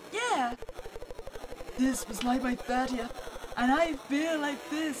 Yeah. This was like my 30th, and I feel like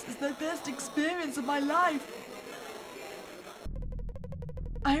this is the best experience of my life.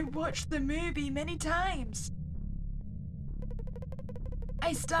 I watched the movie many times.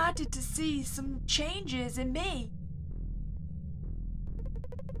 I started to see some changes in me.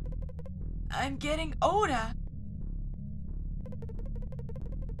 I'm getting older.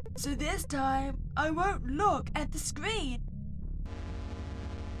 So this time, I won't look at the screen.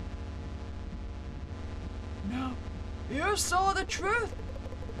 No, you saw the truth.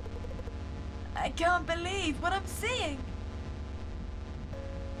 I can't believe what I'm seeing.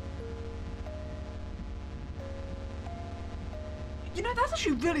 You know, that's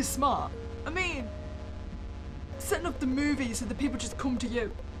actually really smart. I mean, setting up the movie so that people just come to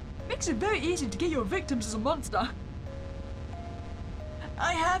you makes it very easy to get your victims as a monster.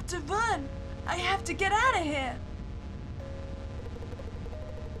 I have to run. I have to get out of here.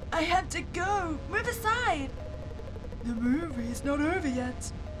 I have to go. Move aside. The movie is not over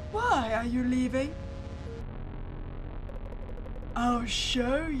yet. Why are you leaving? I'll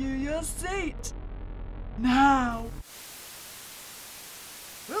show you your seat. Now.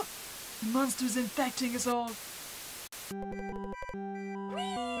 Well, the monster's infecting us all.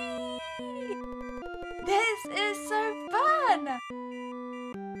 Whee! This is so fun!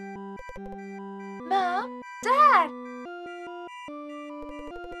 Mom? Dad?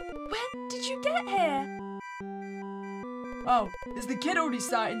 When did you get here? Oh, is the kid already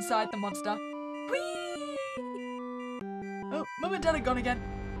inside the monster? Whee! Oh, Mum and Dad are gone again.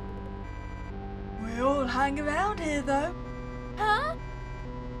 We all hang around here though. Huh?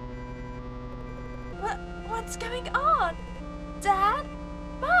 What's going on? Dad?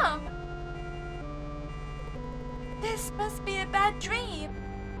 Mom? This must be a bad dream.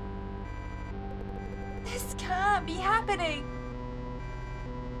 This can't be happening.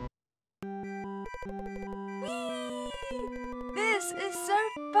 Whee! This is so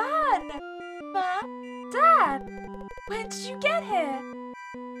fun! Mom? Dad? When did you get here?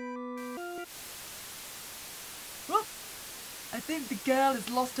 Well, I think the girl has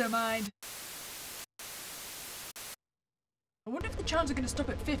lost her mind. I wonder if the chimes are going to stop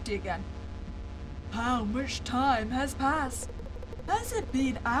at 50 again. How much time has passed? Has it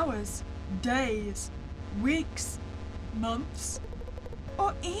been hours, days, weeks, months,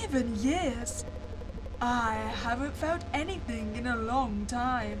 or even years? I haven't felt anything in a long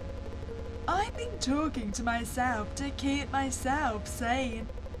time. I've been talking to myself to keep myself sane.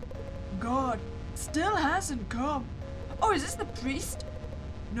 God still hasn't come. Oh, is this the priest?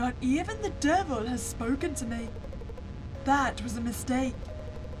 Not even the devil has spoken to me. That was a mistake.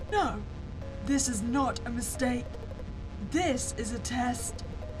 No, this is not a mistake. This is a test,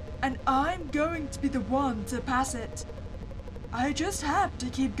 and I'm going to be the one to pass it. I just have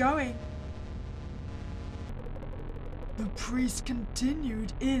to keep going. The priest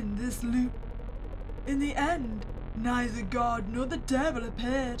continued in this loop. In the end, neither God nor the devil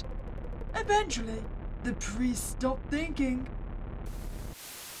appeared. Eventually, the priest stopped thinking.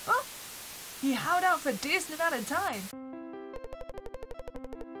 Oh, he held out for a decent amount of time.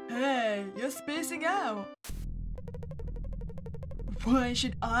 Hey, you're spacing out. Why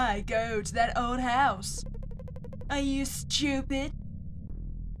should I go to that old house? Are you stupid?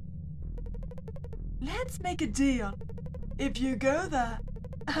 Let's make a deal. If you go there,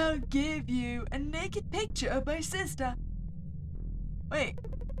 I'll give you a naked picture of my sister. Wait,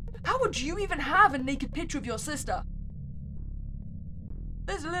 how would you even have a naked picture of your sister?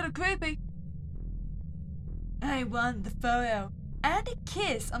 That's a little creepy. I want the photo. and a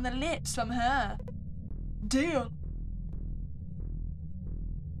kiss on the lips from her. Deal.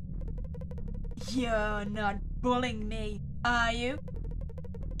 You're not bullying me, are you?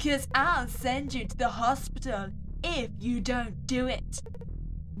 'Cause I'll send you to the hospital if you don't do it.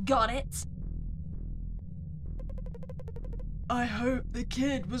 Got it? I hope the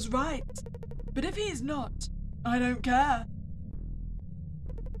kid was right. But if he's not, I don't care.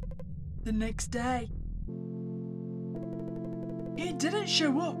 The next day, he didn't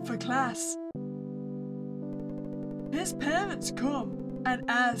show up for class. His parents come and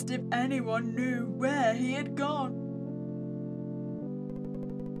asked if anyone knew where he had gone.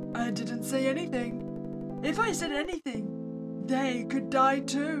 I didn't say anything. If I said anything, they could die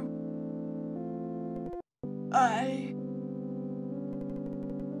too. I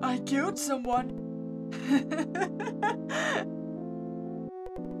killed someone.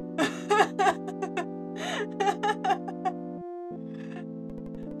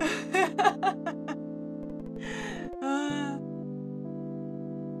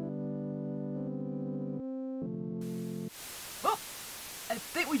 Oh, I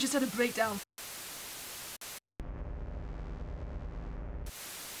think we just had a breakdown.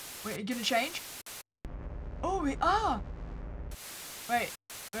 Wait, are you gonna change? Oh, we are! Wait.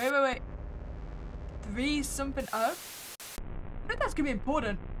 3 something up? I think that's gonna be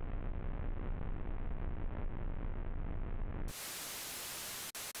important.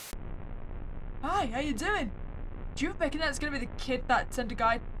 Hi, how you doing? Do you reckon that's gonna be the kid that sent a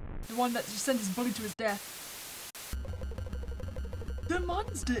guy? The one that just sent his bully to his death? The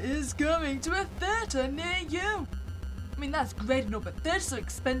monster is coming to a theatre near you! I mean, that's great enough, but theaters are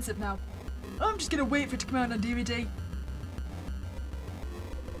expensive now. I'm just gonna wait for it to come out on DVD.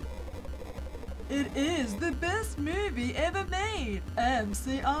 It is the best movie ever made,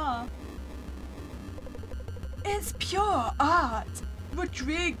 MCR. It's pure art,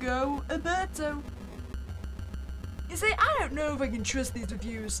 Rodrigo Alberto. You see, I don't know if I can trust these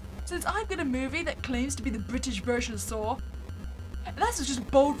reviews, since I've got a movie that claims to be the British version of Saw. And that's just a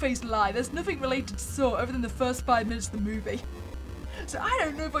bold-faced lie. There's nothing related to Saw other than the first 5 minutes of the movie. So I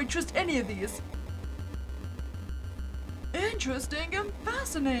don't know if I trust any of these. Interesting and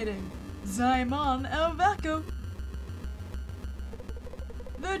fascinating. Simon Elvaco.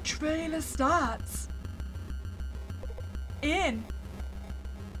 The trailer starts in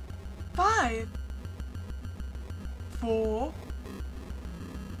 5, 4,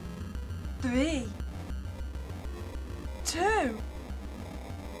 3, 2,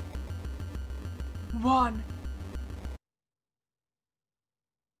 1.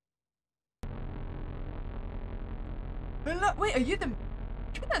 Hello, wait, are you the... Do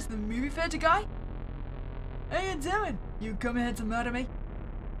you think that's the movie theater guy? How you doing? You come here to murder me?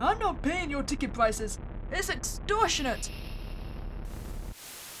 I'm not paying your ticket prices. It's extortionate.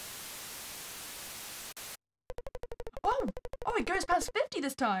 Oh, it goes past 50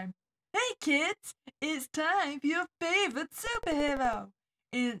 this time. Hey kids, it's time for your favorite superhero.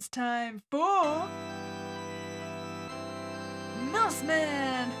 It's time for...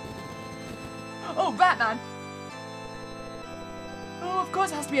 Mousman! Oh, Ratman! Oh, of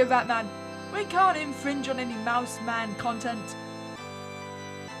course it has to be a Ratman. We can't infringe on any Mouseman content.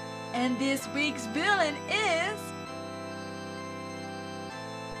 And this week's villain is...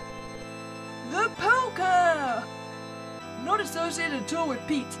 the Poker! Not associated at all with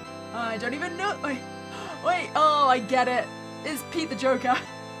Pete. I don't even know... Wait, oh, I get it. It's Pete the Joker.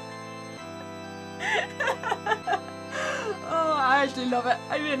 Oh, I actually love it.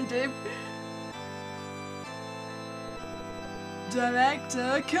 I really do.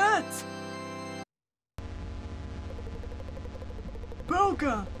 Director cut!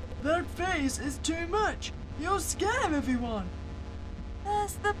 Poker! That face is too much! You'll scare everyone!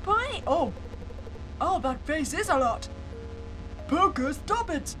 That's the point! Oh, that face is a lot! Poker, stop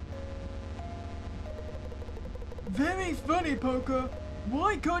it! Very funny, Poker.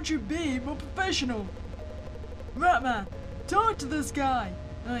 Why can't you be more professional? Ratman, talk to this guy!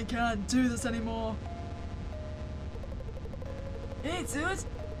 I can't do this anymore. Hey, dude.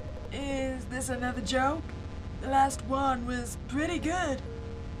 Is this another joke? The last one was pretty good.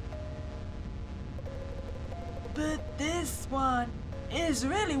 But this one is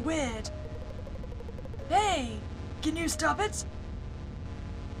really weird. Hey, can you stop it?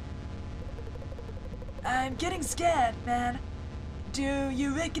 I'm getting scared, man. Do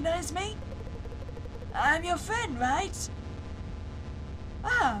you recognize me? I'm your friend, right?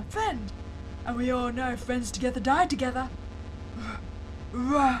 Ah, friend. And we all know friends together die together.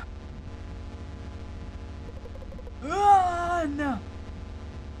 No.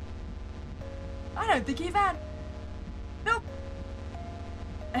 I don't think he ran. Nope.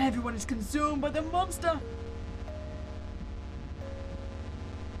 Everyone is consumed by the monster.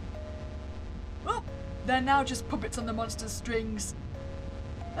 Well, they're now just puppets on the monster's strings.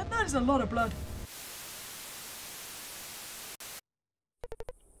 And that is a lot of blood.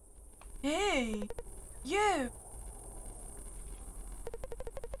 Hey, you!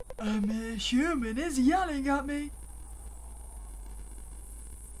 A mere human is yelling at me.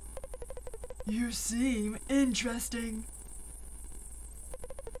 You seem interesting.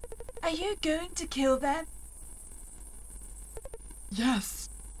 Are you going to kill them? Yes.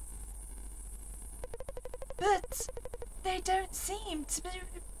 But they don't seem to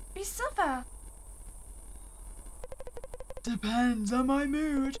be suffer. Depends on my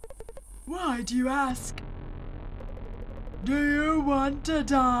mood. Why do you ask? Do you want to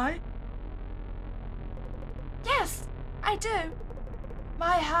die? Yes, I do.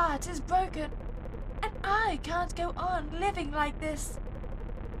 My heart is broken, and I can't go on living like this.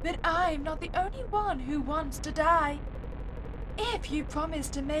 But I'm not the only one who wants to die. If you promise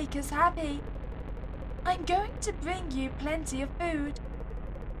to make us happy, I'm going to bring you plenty of food.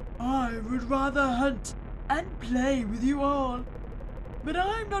 I would rather hunt and play with you all. But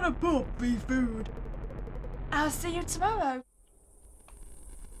I'm not above free food. I'll see you tomorrow.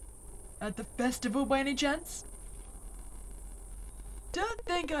 At the festival by any chance? Don't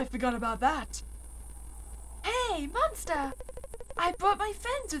think I forgot about that. Hey, monster! I brought my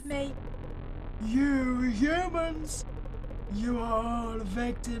friends with me. You humans! You are all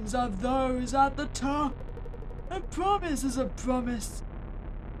victims of those at the top. A promise is a promise.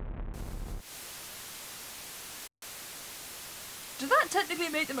 Does that technically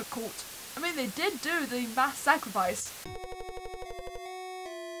make them a cult? I mean, they did do the mass sacrifice.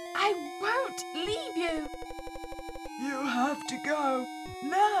 I won't leave you. You have to go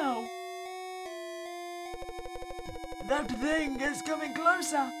now. That thing is coming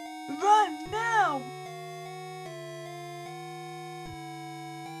closer. Run now.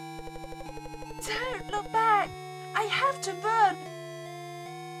 Don't look back. I have to run.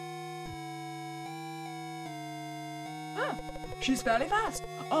 Huh. She's fairly fast.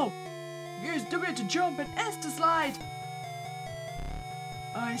 Oh, use W to jump and S to slide.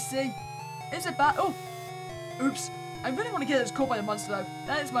 I see. Is it bad? Oh, oops. I really want to get this caught by the monster though.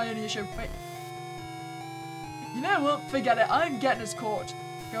 That is my only issue. Wait. You know what? Forget it. I'm getting us caught.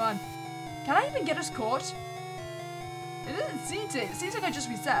 Go on. Can I even get us caught? It doesn't seem to. It seems like I just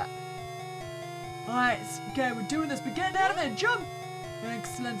reset. Alright, okay, we're doing this. But get out of there. Jump.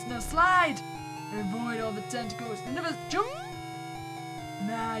 Excellent. Now slide. Avoid all the tentacles. And never jump.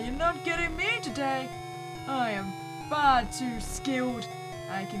 Nah, you're not getting me today. I am far too skilled.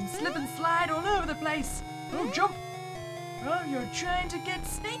 I can slip and slide all over the place. Oh, jump. Oh, you're trying to get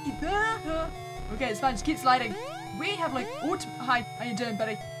sneaky. Okay, it's fine. Just keep sliding. We have like ultimate. Hi, how you doing,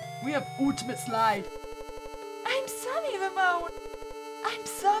 buddy? We have ultimate slide. I'm sorry, Ramon. I'm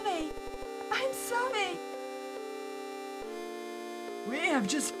sorry. I'm sorry. We have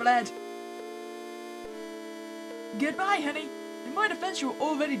just fled. Goodbye, honey. In my defense, you were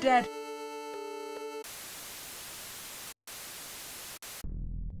already dead.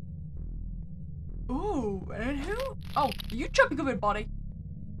 Ooh, and who? Oh, are you jumping over body?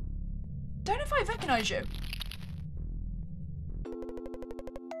 Don't know if I recognize you.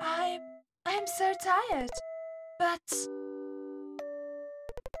 I'm so tired, but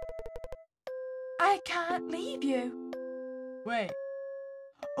I can't leave you. Wait.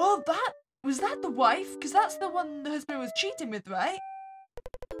 Oh, was that the wife? Because that's the one the husband was cheating with, right?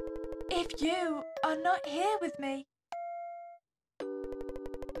 If you are not here with me,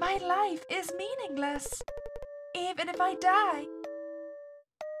 my life is meaningless, even if I die.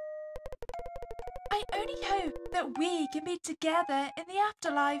 I only hope that we can be together in the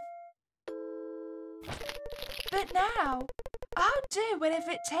afterlife. But now, I'll do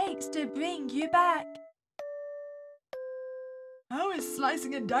whatever it takes to bring you back. How is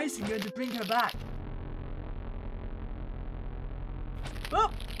slicing and dicing going to bring her back?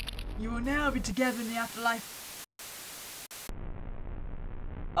 Well, you will now be together in the afterlife.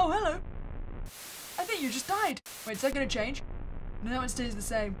 Oh, hello. I think you just died. Wait, is that going to change? No, that one stays the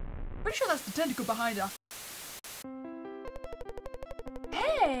same. Pretty sure that's the tentacle behind her.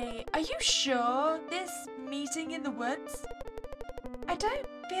 Hey, are you sure this meeting in the woods? I don't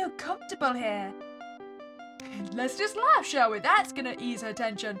feel comfortable here. Let's just laugh, shall we? That's gonna ease her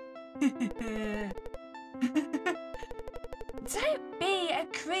tension. Don't be a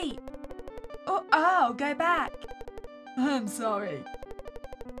creep, or I'll go back. I'm sorry.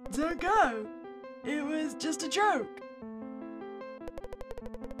 Don't go. It was just a joke.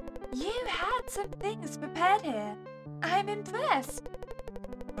 You had some things prepared here. I'm impressed.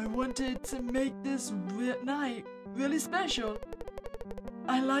 I wanted to make this night really special.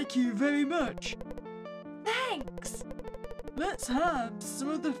 I like you very much. Thanks. Let's have some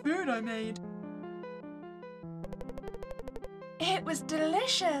of the food I made. It was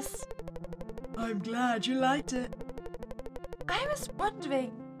delicious. I'm glad you liked it. I was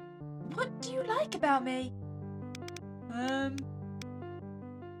wondering, what do you like about me?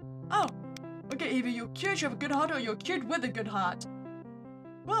 Oh, okay, either you're cute, you have a good heart, or you're cute with a good heart.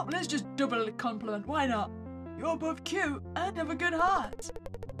 Well, let's just double the compliment, why not? You're both cute and have a good heart.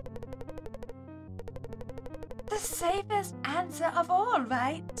 The safest answer of all,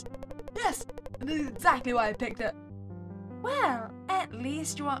 right? Yes, and this is exactly why I picked it. Well, at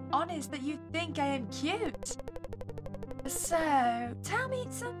least you are honest that you think I am cute. So, tell me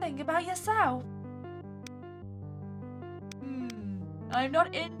something about yourself. I'm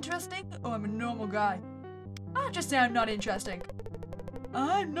not interesting, or I'm a normal guy. I'll just say I'm not interesting.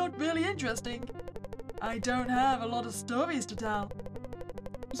 I'm not really interesting. I don't have a lot of stories to tell.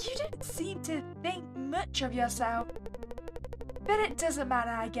 You don't seem to think much of yourself. But it doesn't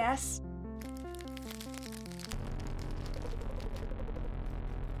matter, I guess.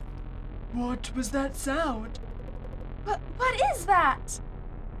 What was that sound? What is that?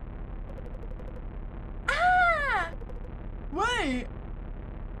 Ah! Wait!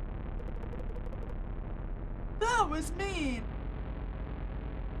 That was mean!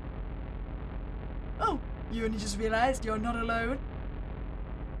 Oh, you only just realized you're not alone?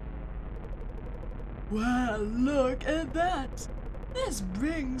 Well, look at that! This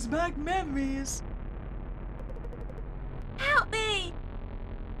brings back memories! Help me!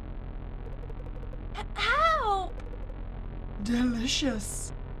 Help!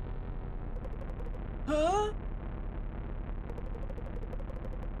 Delicious! Huh?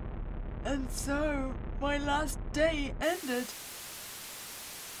 And so, my last day ended.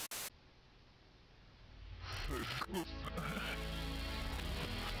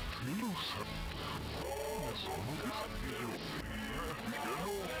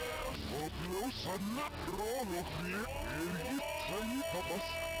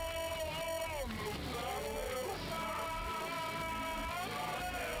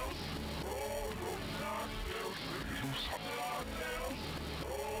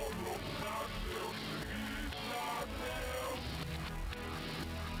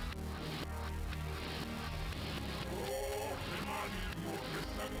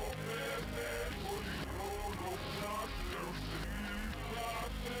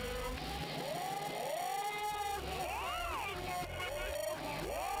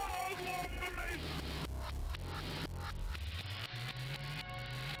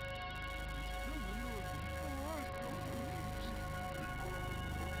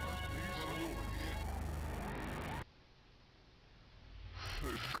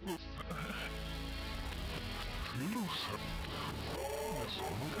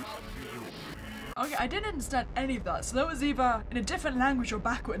 Okay, I didn't understand any of that, so that was either in a different language or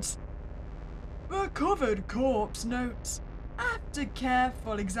backwards. Recovered corpse notes. After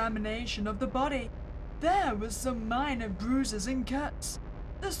careful examination of the body, there was some minor bruises and cuts.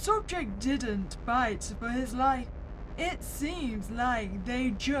 The subject didn't fight for his life. It seems like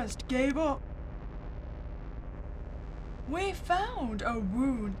they just gave up. We found a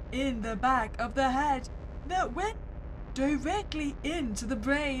wound in the back of the head that went directly into the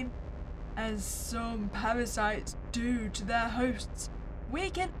brain. As some parasites do to their hosts, we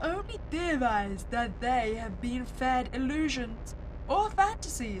can only theorize that they have been fed illusions or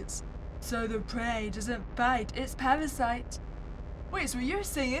fantasies, so the prey doesn't fight its parasite. Wait, so you're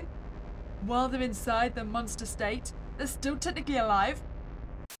saying, while they're inside the monster state, they're still technically alive?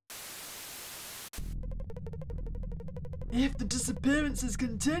 If the disappearances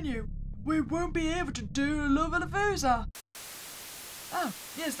continue, we won't be able to do Lollapalooza. Oh,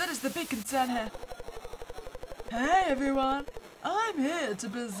 yes, that is the big concern here. Hey everyone, I'm here to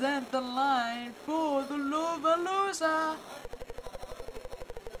present the line for the Lollapalooza.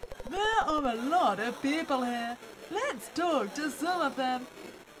 There are a lot of people here. Let's talk to some of them.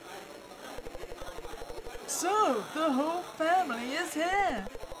 So, the whole family is here.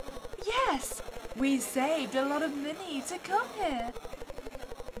 Yes, we saved a lot of money to come here.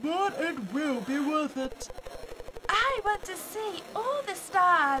 But it will be worth it. I want to see all the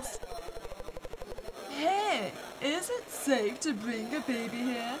stars. Hey, is it safe to bring a baby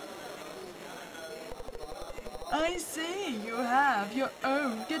here? I see you have your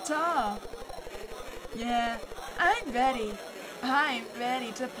own guitar. Yeah, I'm ready. I'm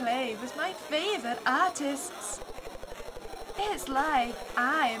ready to play with my favorite artists. It's like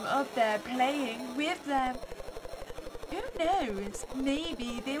I'm up there playing with them. Who knows?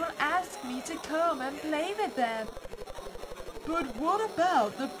 Maybe they will ask me to come and play with them. But what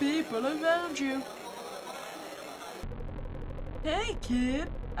about the people around you? Hey kid,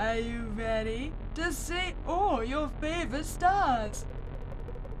 are you ready to see all your favorite stars?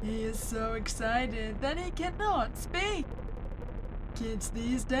 He is so excited that he cannot speak. Kids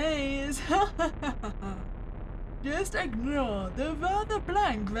these days. Just ignore the rather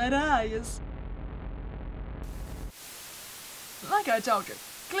blank red eyes. Like I told you,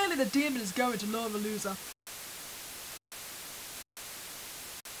 clearly the demon is going to lure a loser.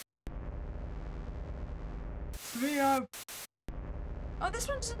 Three-o. Oh, this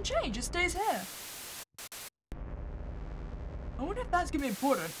one doesn't change, it stays here. I wonder if that's gonna be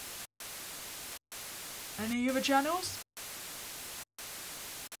important. Any other channels?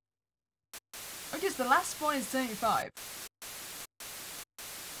 I guess the last one is 75.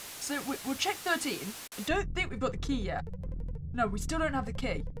 So we'll check 13. I don't think we've got the key yet. No, we still don't have the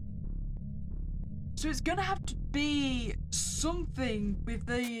key. So it's gonna have to be something with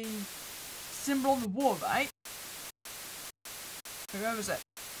the symbol on the wall, right? Where was it?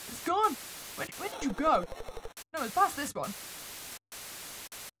 It's gone! Where did you go? No, it's past this one.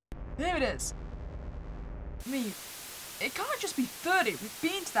 Here it is. I mean, it can't just be 30. We've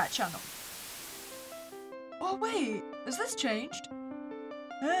been to that channel. Oh wait, has this changed?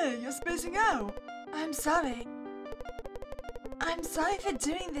 Hey, you're spacing out. I'm sorry. I'm sorry for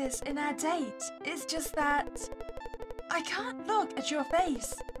doing this in our date. It's just that I can't look at your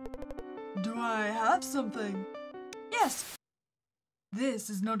face. Do I have something? Yes. This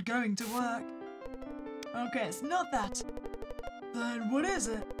is not going to work. Okay, it's not that. Then what is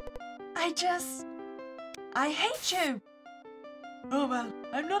it? I hate you. Oh well,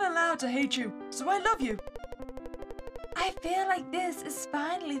 I'm not allowed to hate you, so I love you. I feel like this is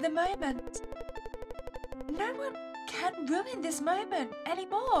finally the moment. No one can ruin this moment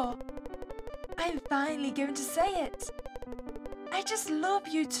anymore. I'm finally going to say it. I just love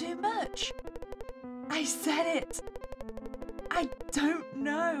you too much. I said it. I don't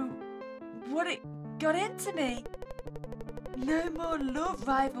know what it got into me. No more love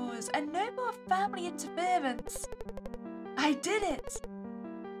rivals and no more family interference. I did it.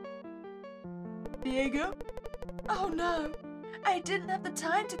 Diego? Oh no, I didn't have the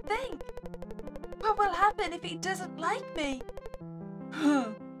time to think. What will happen if he doesn't like me?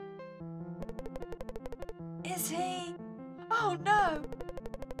 Huh. Is he? Oh no.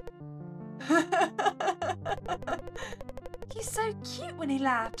 He's so cute when he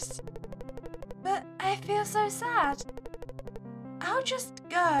laughs. But I feel so sad. I'll just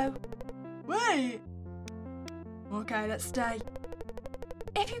go. Wait. Okay, let's stay.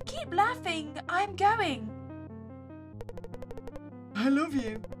 If you keep laughing, I'm going. I love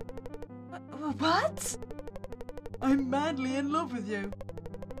you. What? I'm madly in love with you.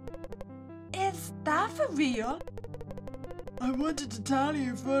 Is that for real? I wanted to tell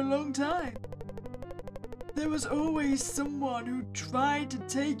you for a long time. There was always someone who tried to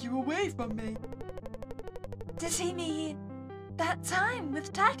take you away from me. Does he mean that time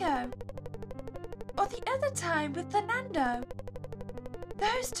with Taco? Or the other time with Fernando?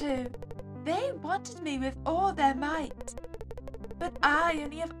 Those two, they wanted me with all their might. But I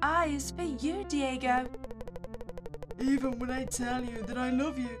only have eyes for you, Diego. Even when I tell you that I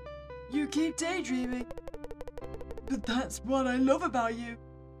love you, you keep daydreaming. But that's what I love about you.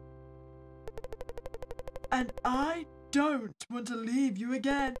 And I don't want to leave you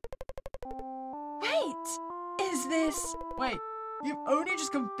again. Wait, is this... Wait, you've only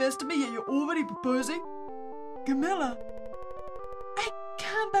just confessed to me yet you're already proposing? Camilla! I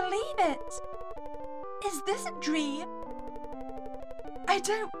can't believe it. Is this a dream? I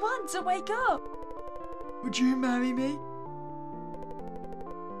don't want to wake up. Would you marry me?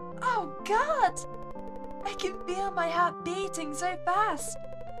 Oh God! I can feel my heart beating so fast.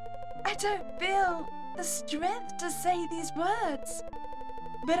 I don't feel the strength to say these words.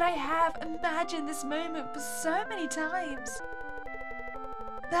 But I have imagined this moment for so many times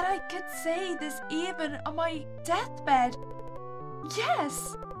that I could say this even on my deathbed.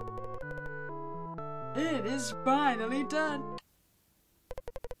 Yes! It is finally done.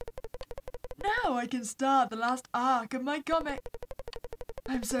 Now I can start the last arc of my comic.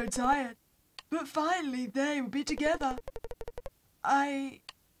 I'm so tired, but finally they will be together. I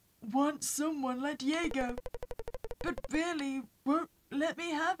want someone like Diego, but really won't let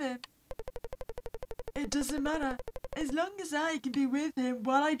me have him. It doesn't matter, as long as I can be with him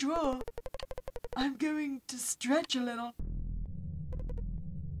while I draw. I'm going to stretch a little.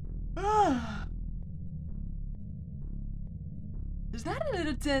 Ah. Is that a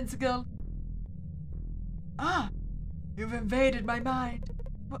little tentacle? Ah, You've invaded my mind.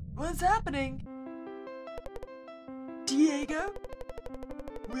 What's happening? Diego?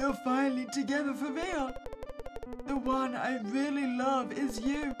 We're finally together for real. The one I really love is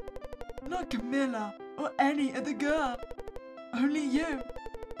you. Not Camilla or any other girl. Only you.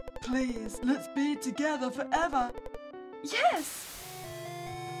 Please, let's be together forever. Yes!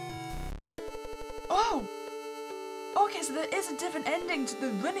 Oh! Okay, so there is a different ending to the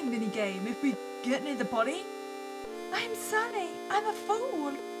running minigame if we get near the body. I'm sorry, I'm a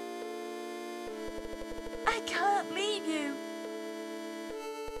fool. I can't leave you.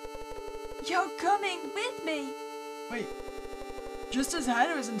 You're coming with me. Wait, just as head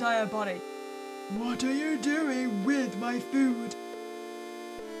or his entire body? What are you doing with my food?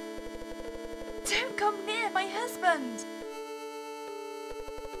 Don't come near my husband.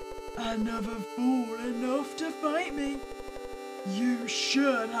 Another fool enough to fight me. You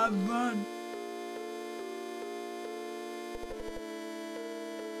should have run.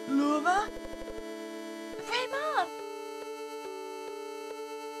 Laura? Raymond!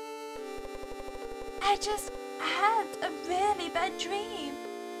 I just had a really bad dream.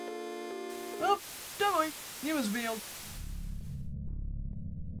 Oh, don't worry, it was real.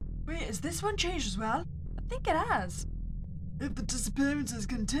 Wait, is this one changed as well? I think it has. If the disappearances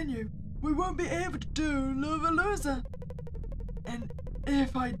continue, we won't be able to do Loser. And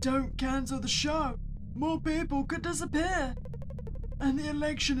if I don't cancel the show, more people could disappear. And the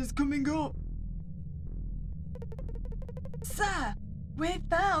election is coming up. Sir, we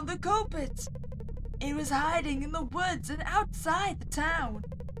found the culprit. He was hiding in the woods and outside the town.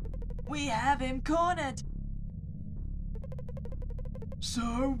 We have him cornered.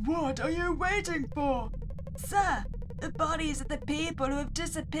 So what are you waiting for? Sir, the bodies of the people who have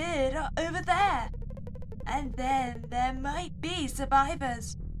disappeared are over there. And then there might be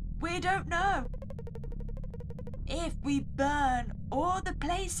survivors. We don't know. If we burn all the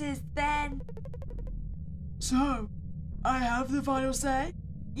places, then... So, I have the final say?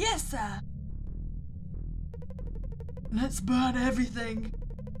 Yes, sir. Let's burn everything.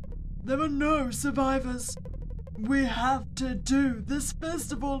 There are no survivors. We have to do this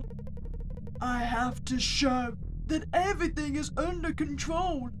festival. I have to show that everything is under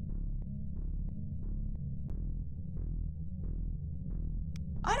control.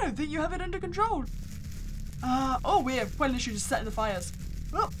 I don't think you have it under control. Oh, we're literally just setting the fires.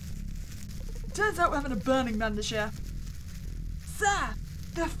 Well, turns out we're having a Burning Man this year. Sir,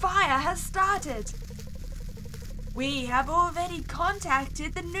 the fire has started. We have already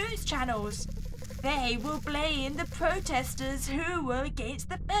contacted the news channels. They will blame the protesters who were against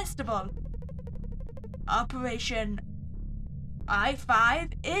the festival. Operation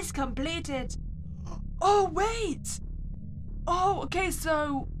I-5 is completed. Oh, wait! Oh, okay,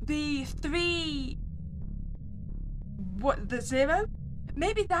 so the 3... What, the 0?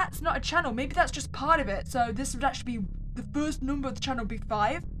 Maybe that's not a channel, maybe that's just part of it. So this would actually be, the first number of the channel would be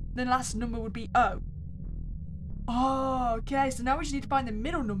 5, then the last number would be 0. Oh, okay, so now we just need to find the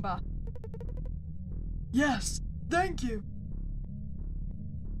middle number. Yes, thank you.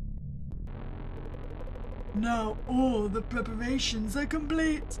 Now all the preparations are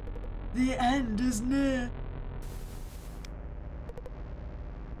complete. The end is near.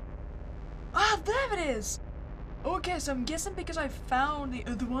 Ah, there it is! Okay, so I'm guessing because I found the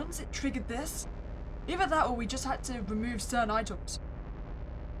other ones, it triggered this. Either that or we just had to remove certain items.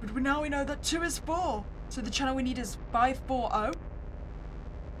 But now we know that 2 is 4. So the channel we need is 540.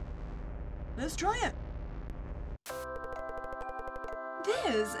 Let's try it.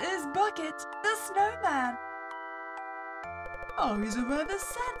 This is Bucket, the snowman. Oh, he's a rather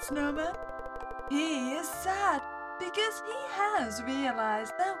sad snowman. He is sad because he has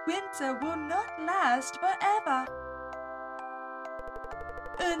realized that winter will not last forever.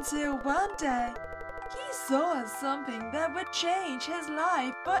 Until one day, he saw something that would change his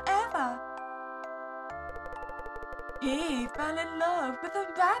life forever. He fell in love with a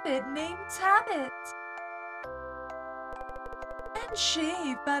rabbit named Tabbit. And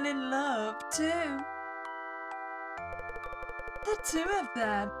she fell in love too. The two of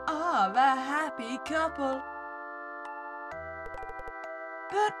them are a happy couple.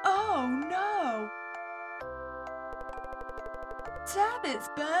 But oh no! Tabbit's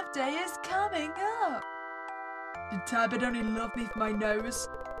birthday is coming up. Did Tabbit only love me for my nose?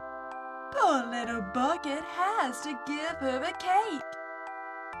 Poor little Bucket has to give her a cake.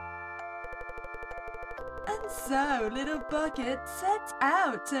 And so little Bucket sets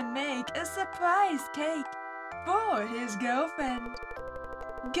out to make a surprise cake for his girlfriend.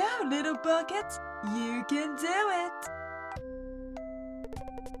 Go, little Bucket, you can do it.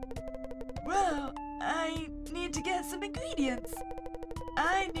 Well, I need need to get some ingredients.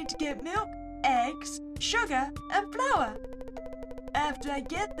 I need to get milk, eggs, sugar, and flour. After I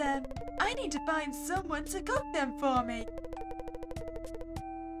get them, I need to find someone to cook them for me.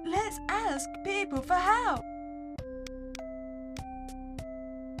 Let's ask people for help.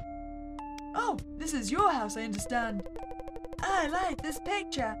 Oh, this is your house, I understand. I like this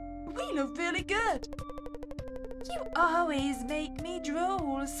picture. We look really good. You always make me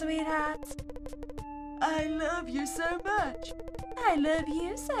drool, sweetheart. I love you so much. I love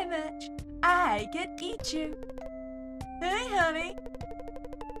you so much. I could eat you. Hey, honey.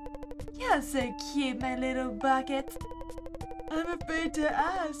 You're so cute, my little bucket. I'm afraid to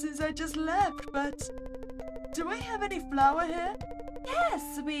ask since I just left, but do I have any flour here?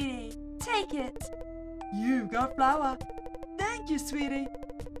 Yes, sweetie. Take it. You got flour. Thank you, sweetie.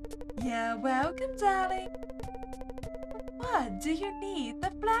 You're welcome, darling. What do you need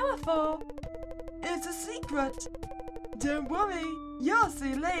the flour for? It's a secret. Don't worry, you'll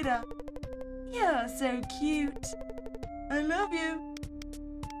see later. You're so cute. I love you.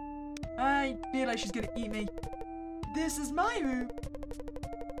 I feel like she's gonna eat me. This is my room.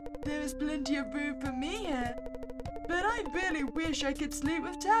 There is plenty of room for me here, but I really wish I could sleep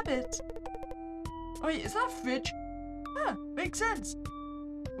with Tabbit. Oh, wait, is that a fridge? Huh, makes sense.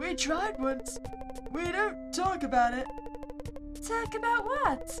 We tried once. We don't talk about it. Talk about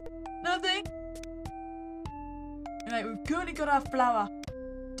what? Nothing. Alright, we've currently got our flour.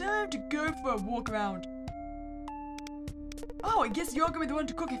 Time to go for a walk around. Oh, I guess you're gonna be the one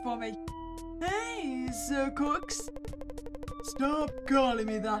to cook it for me. Hey, Sir Cooks. Stop calling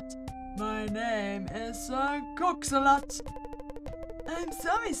me that. My name is Sir Cooks-a-lot. I'm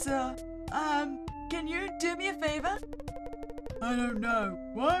sorry, sir. Can you do me a favor? I don't know.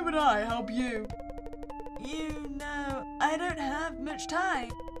 Why would I help you? You know, I don't have much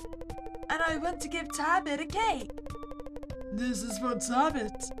time. And I want to give Tabbit a cake. This is for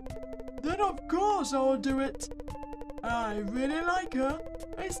Tabbit. Then of course I'll do it. I really like her.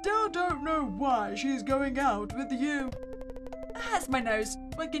 I still don't know why she's going out with you. That's my nose.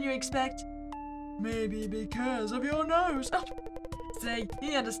 What can you expect? Maybe because of your nose. Oh, see,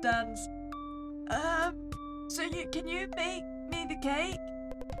 he understands. So can you make me the cake?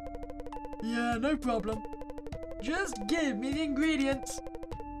 Yeah, no problem. Just give me the ingredients.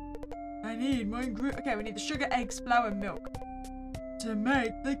 I need more ingredients. Okay, we need the sugar, eggs, flour, and milk to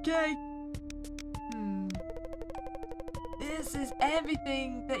make the cake. This is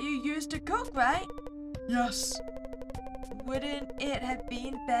everything that you used to cook, right? Yes. Wouldn't it have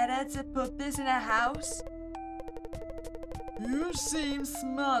been better to put this in a house? You seem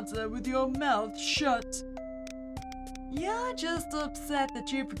smarter with your mouth shut. You're just upset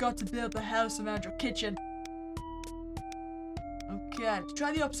that you forgot to build the house around your kitchen. Okay, let's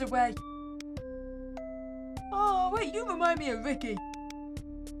try the opposite way. Oh, wait, you remind me of Ricky.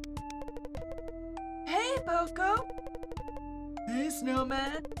 Hey, Poco. Hey,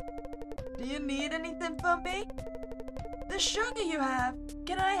 Snowman. Do you need anything from me? The sugar you have,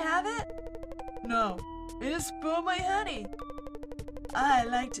 can I have it? No, it is for my honey. I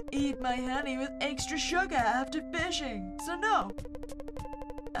like to eat my honey with extra sugar after fishing, so no.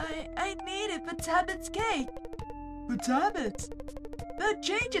 I need it for Tabbit's cake. For Tabbit? That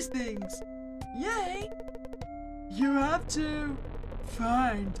changes things. Yay! You have to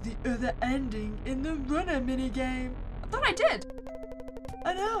find the other ending in the runner minigame. I thought I did.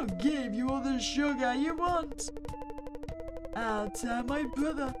 And I'll give you all the sugar you want. I'll tell my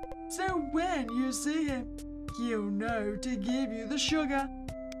brother, so when you see him, he'll know to give you the sugar.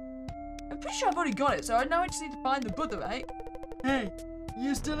 I'm pretty sure I've already got it, so now I just need to find the brother, right? Hey,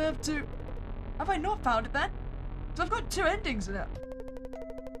 you still have to... Have I not found it then? So I've got two endings in it.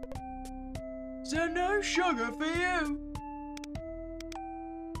 So no sugar for you.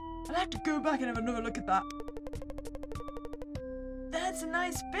 I'll have to go back and have another look at that. That's a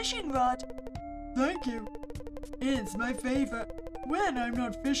nice fishing rod. Thank you. It's my favorite. When I'm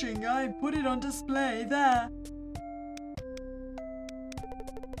not fishing, I put it on display there.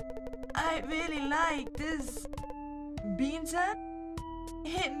 I really like this bean tan.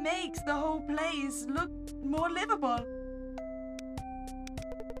 It makes the whole place look more livable.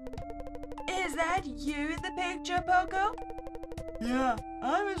 Is that you in the picture, Poco? Yeah,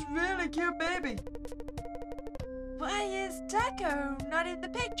 I was really cute baby. Why is Taco not in the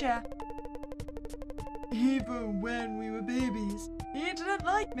picture? Even when we were babies, he didn't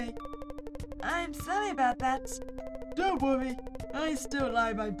like me. I'm sorry about that. Don't worry, I still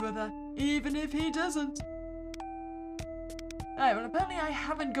like my brother, even if he doesn't. Alright, well apparently I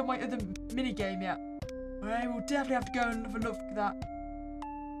haven't got my other minigame yet. I will definitely have to go and have a look at that.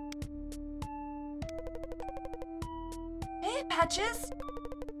 Patches.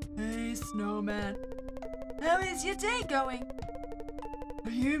 Hey, Snowman. How is your day going?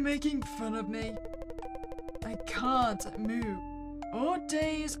 Are you making fun of me? I can't move. All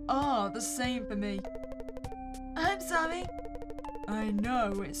days are the same for me. I'm sorry. I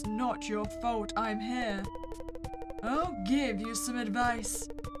know it's not your fault I'm here. I'll give you some advice.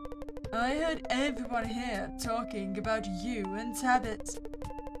 I heard everyone here talking about you and Tabit.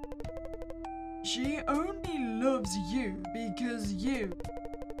 She only loves you because you.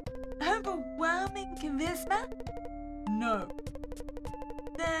 Overwhelming charisma? No.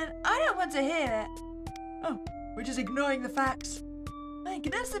 Then I don't want to hear it. Oh, we're just ignoring the facts. Hey,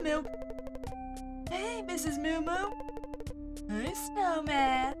 can I have some milk? Hey, Mrs. Moo Moo. Hey,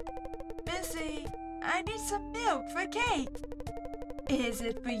 Snowman. Missy, I need some milk for cake. Is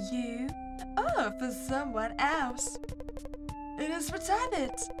it for you or for someone else? It is for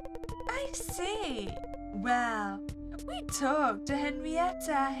Tabit. I see. Well, we talked to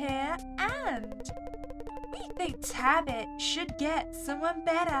Henrietta here and we think Tabit should get someone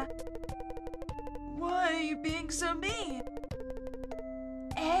better. Why are you being so mean?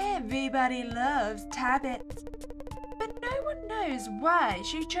 Everybody loves Tabit, but no one knows why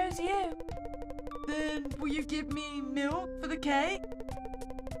she chose you. Then will you give me milk for the cake?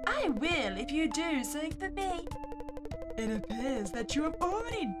 I will if you do something for me. It appears that you have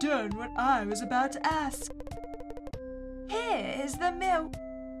already done what I was about to ask. Here is the milk.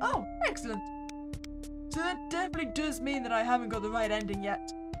 Oh, excellent. So that definitely does mean that I haven't got the right ending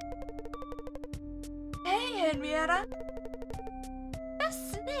yet. Hey, Henrietta. A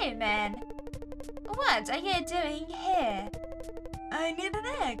snowman. What are you doing here? I need an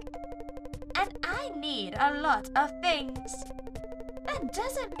egg. And I need a lot of things. That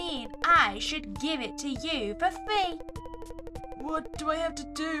doesn't mean I should give it to you for free. What do I have to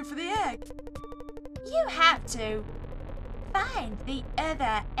do for the egg? You have to find the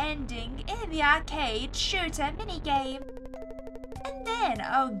other ending in the arcade shooter minigame. And then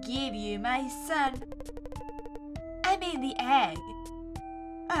I'll give you my son. I mean the egg.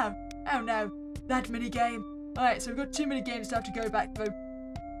 Oh no, that minigame. Alright, so we've got 2 minigames to have to go back through.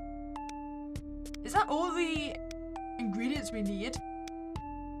 Is that all the ingredients we need?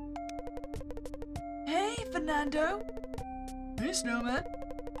 Hey, Fernando. Hey, Snowman.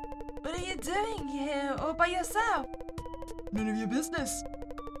 What are you doing here all by yourself? None of your business.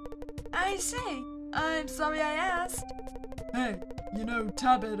 I see. I'm sorry I asked. Hey, you know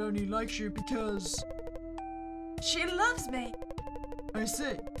Tabit only likes you because... She loves me. I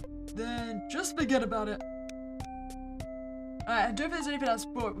see. Then just forget about it. Alright, I don't think there's anything else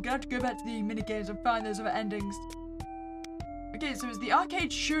for it. We're gonna have to go back to the minigames and find those other endings. Okay, so it's the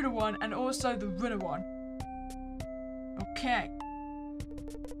arcade shooter one and also the runner one. Okay.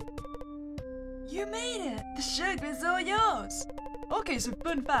 You made it! The sugar's all yours! Okay, so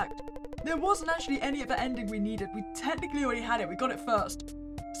fun fact. There wasn't actually any other ending we needed. We technically already had it. We got it first.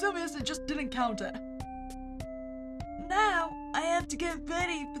 So yes, it just didn't count it. Now, I have to get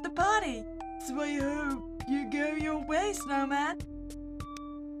ready for the party. So I hope you go your way, Snowman.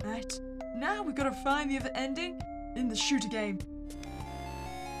 Right, now we gotta find the other ending in the shooter game.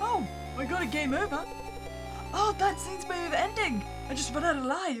 Oh, I got a game over. Oh, that seems my other ending. I just ran out of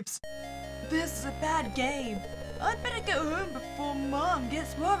lives. This is a bad game. I'd better go home before Mom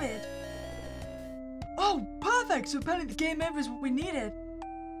gets worried. Oh, perfect. So apparently the game over is what we needed.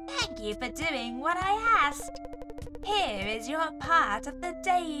 Thank you for doing what I asked. Here is your part of the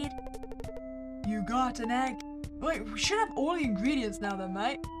deed. You got an egg. Wait, we should have all the ingredients now then,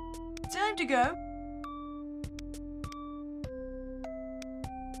 right? Time to go.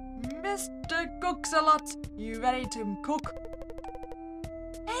 Mr. Cooks-a-lot, you ready to cook?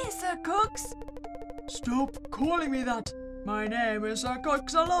 Hey, Sir Cooks. Stop calling me that. My name is Sir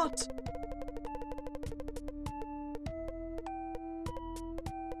Cooks-a-lot.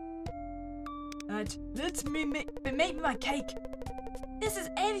 Right, let me make my cake. This is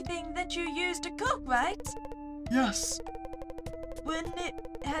everything that you use to cook, right? Yes. Wouldn't it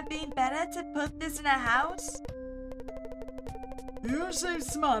have been better to put this in a house? You seem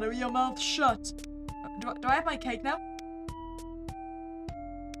smarter with your mouth shut. Do I have my cake now?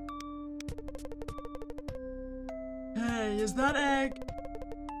 Hey, is that egg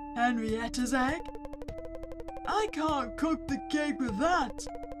Henrietta's egg? I can't cook the cake with that.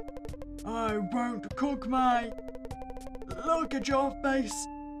 I won't cook my... Look at your face.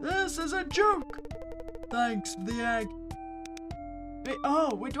 This is a joke. Thanks for the egg.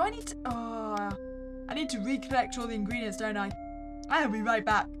 Wait, do I need to... I need to recollect all the ingredients, don't I? I'll be right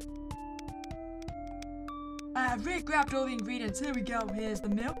back. I've re-grabbed all the ingredients. Here we go. Here's the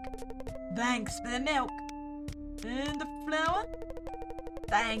milk. Thanks for the milk. And the flour.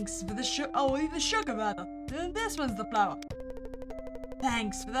 Thanks for the sugar. Oh, the sugar rather. And this one's the flour.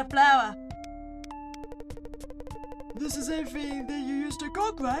 Thanks for the flour. This is everything that you used to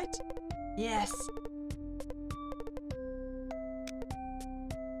cook, right? Yes.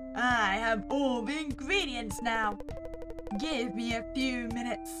 I have all the ingredients now. Give me a few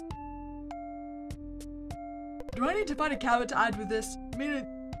minutes. Do I need to find a carrot to add with this? I mean,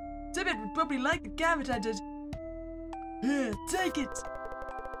 Tibbet would probably like the carrot I did. Here, take it.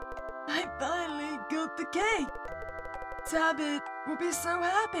 I finally got the cake. Tibbet will be so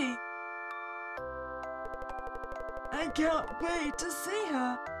happy. I can't wait to see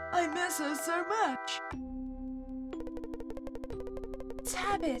her. I miss her so much.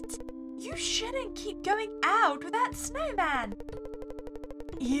 Tibbet, you shouldn't keep going out with that snowman.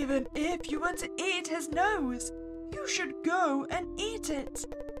 Even if you want to eat his nose, you should go and eat it.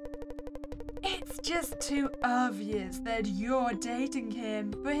 It's just too obvious that you're dating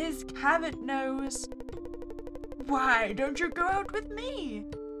him for his carrot nose. Why don't you go out with me?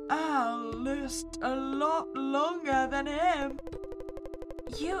 I'll last a lot longer than him.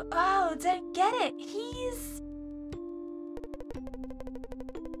 You all don't get it. He's...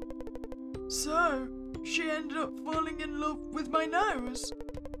 So, she ended up falling in love with my nose.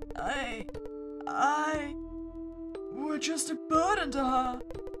 We're just a burden to her.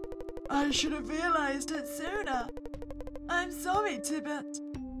 I should have realized it sooner. I'm sorry, Tibbet.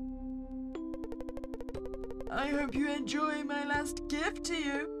 I hope you enjoy my last gift to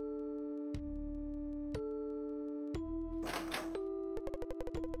you.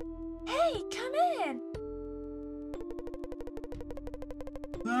 Hey, come in.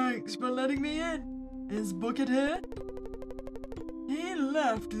 Thanks for letting me in. Is Bucket here? He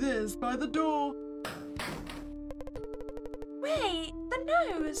left this by the door. Wait,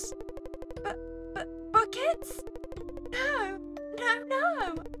 the nose. Buckets? No.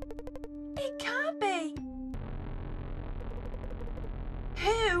 It can't be.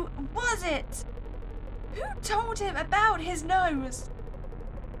 Who was it? Who told him about his nose?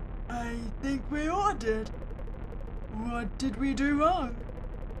 I think we all did. What did we do wrong?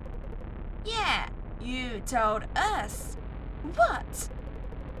 Yeah, you told us. What?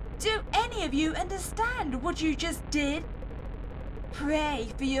 Do any of you understand what you just did? Pray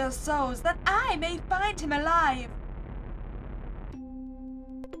for your souls that I may find him alive.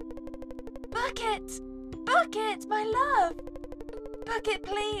 Bucket, my love. Bucket,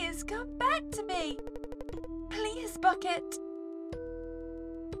 please, come back to me. Please, Bucket.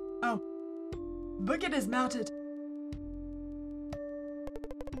 Oh, Bucket is melted.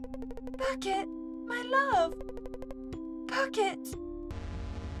 Bucket, my love. Bucket.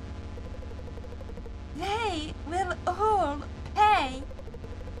 They will all pay.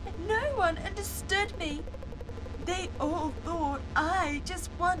 No one understood me. They all thought I just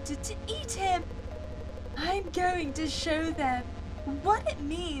wanted to eat him. I'm going to show them what it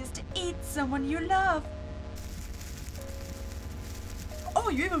means to eat someone you love. Oh,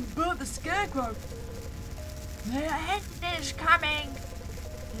 you even burnt the scarecrow. The end is coming.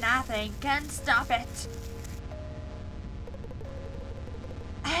 Nothing can stop it.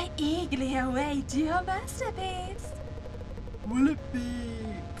 I eagerly await your masterpiece. Will it be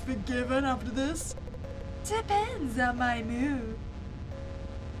forgiven after this? Depends on my mood.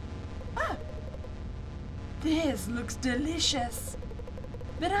 Oh, this looks delicious.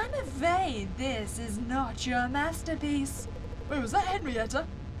 But I'm afraid this is not your masterpiece. Wait, was that Henrietta?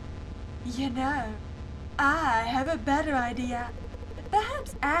 You know, I have a better idea.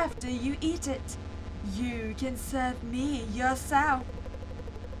 Perhaps after you eat it, you can serve me yourself.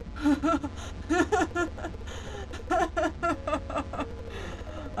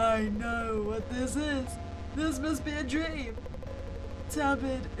 I know what this is. This must be a dream.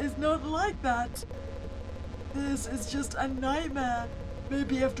 Tabit is not like that. This is just a nightmare.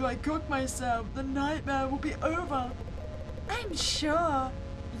 Maybe after I cook myself, the nightmare will be over. I'm sure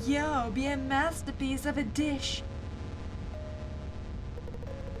you'll be a masterpiece of a dish.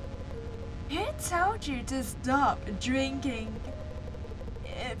 Who told you to stop drinking?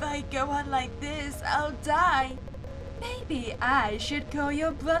 If I go on like this, I'll die. Maybe I should call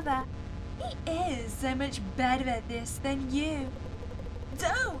your brother. He is so much better at this than you.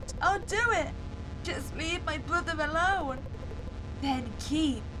 Don't! I'll do it! Just leave my brother alone. Then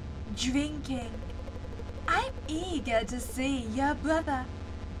keep drinking. I'm eager to see your brother.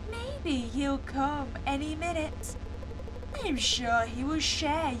 Maybe he'll come any minute. I'm sure he will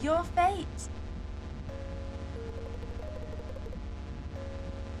share your fate.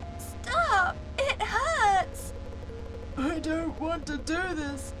 Stop! It hurts! I don't want to do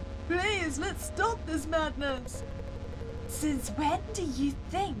this. Please, let's stop this madness. Since when do you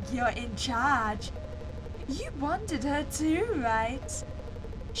think you're in charge? You wanted her too, right?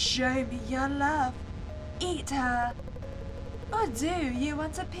 Show me your love. Eat her. Or do you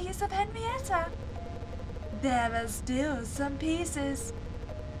want a piece of Henrietta? There are still some pieces.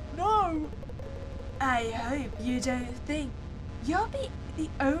 No. I hope you don't think you'll be the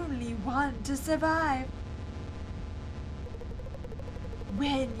only one to survive.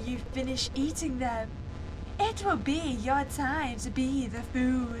 When you finish eating them, it will be your time to be the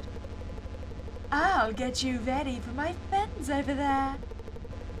food. I'll get you ready for my friends over there.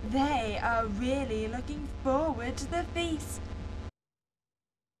 They are really looking forward to the feast.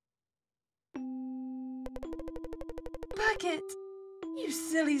 Bucket, you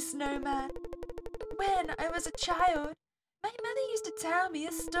silly snowman. When I was a child, my mother used to tell me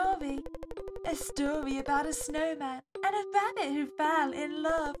a story. A story about a snowman and a rabbit who fell in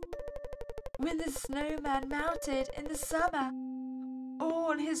love. When the snowman melted in the summer,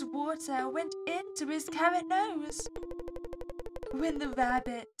 all his water went into his carrot nose. When the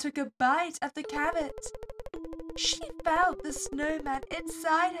rabbit took a bite of the carrot, she felt the snowman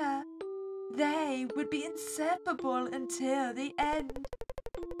inside her. They would be inseparable until the end.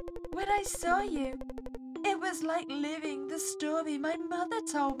 When I saw you, it was like living the story my mother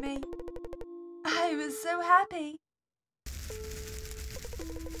told me. I was so happy.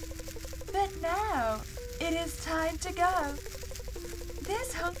 But now, it is time to go.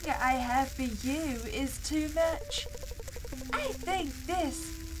 This hunger I have for you is too much. I think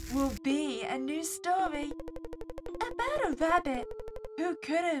this will be a new story about a rabbit who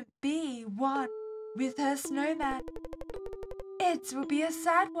couldn't be one with her snowman. It will be a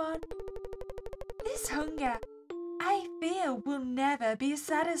sad one. This hunger, I feel, will never be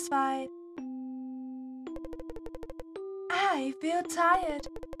satisfied. I feel tired.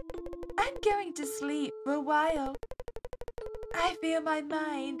 I'm going to sleep for a while. I feel my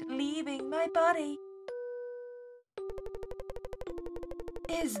mind leaving my body.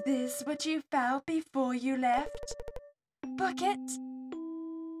 Is this what you felt before you left, Bucket?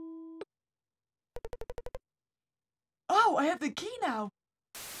 Oh, I have the key now.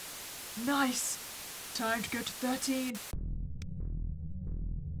 Nice. Time to go to 13.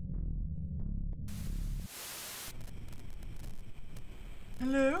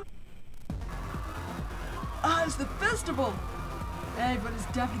 Hello? Ah, it's the festival. Everyone is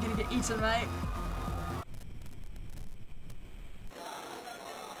definitely gonna get eaten, right?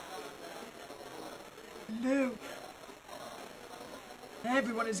 Hello?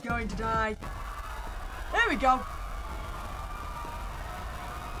 Everyone is going to die. There we go.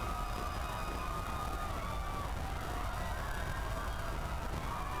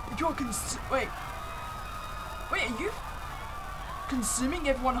 You're wait, are you consuming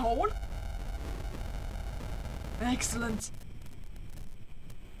everyone whole? Excellent.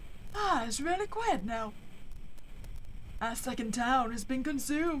 Ah, it's really quiet now. Our second town has been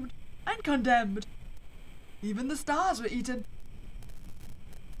consumed and condemned. Even the stars were eaten.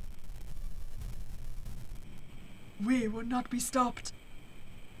 We will not be stopped.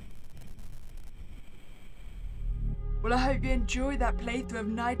 Well, I hope you enjoyed that playthrough of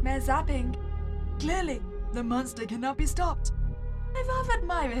Nightmare Zapping. Clearly, the monster cannot be stopped. I rather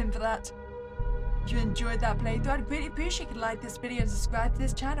admire him for that. If you enjoyed that playthrough, I'd really appreciate if you could like this video and subscribe to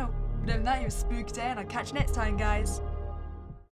this channel. But other than that, you have a spooky day and I'll catch you next time, guys.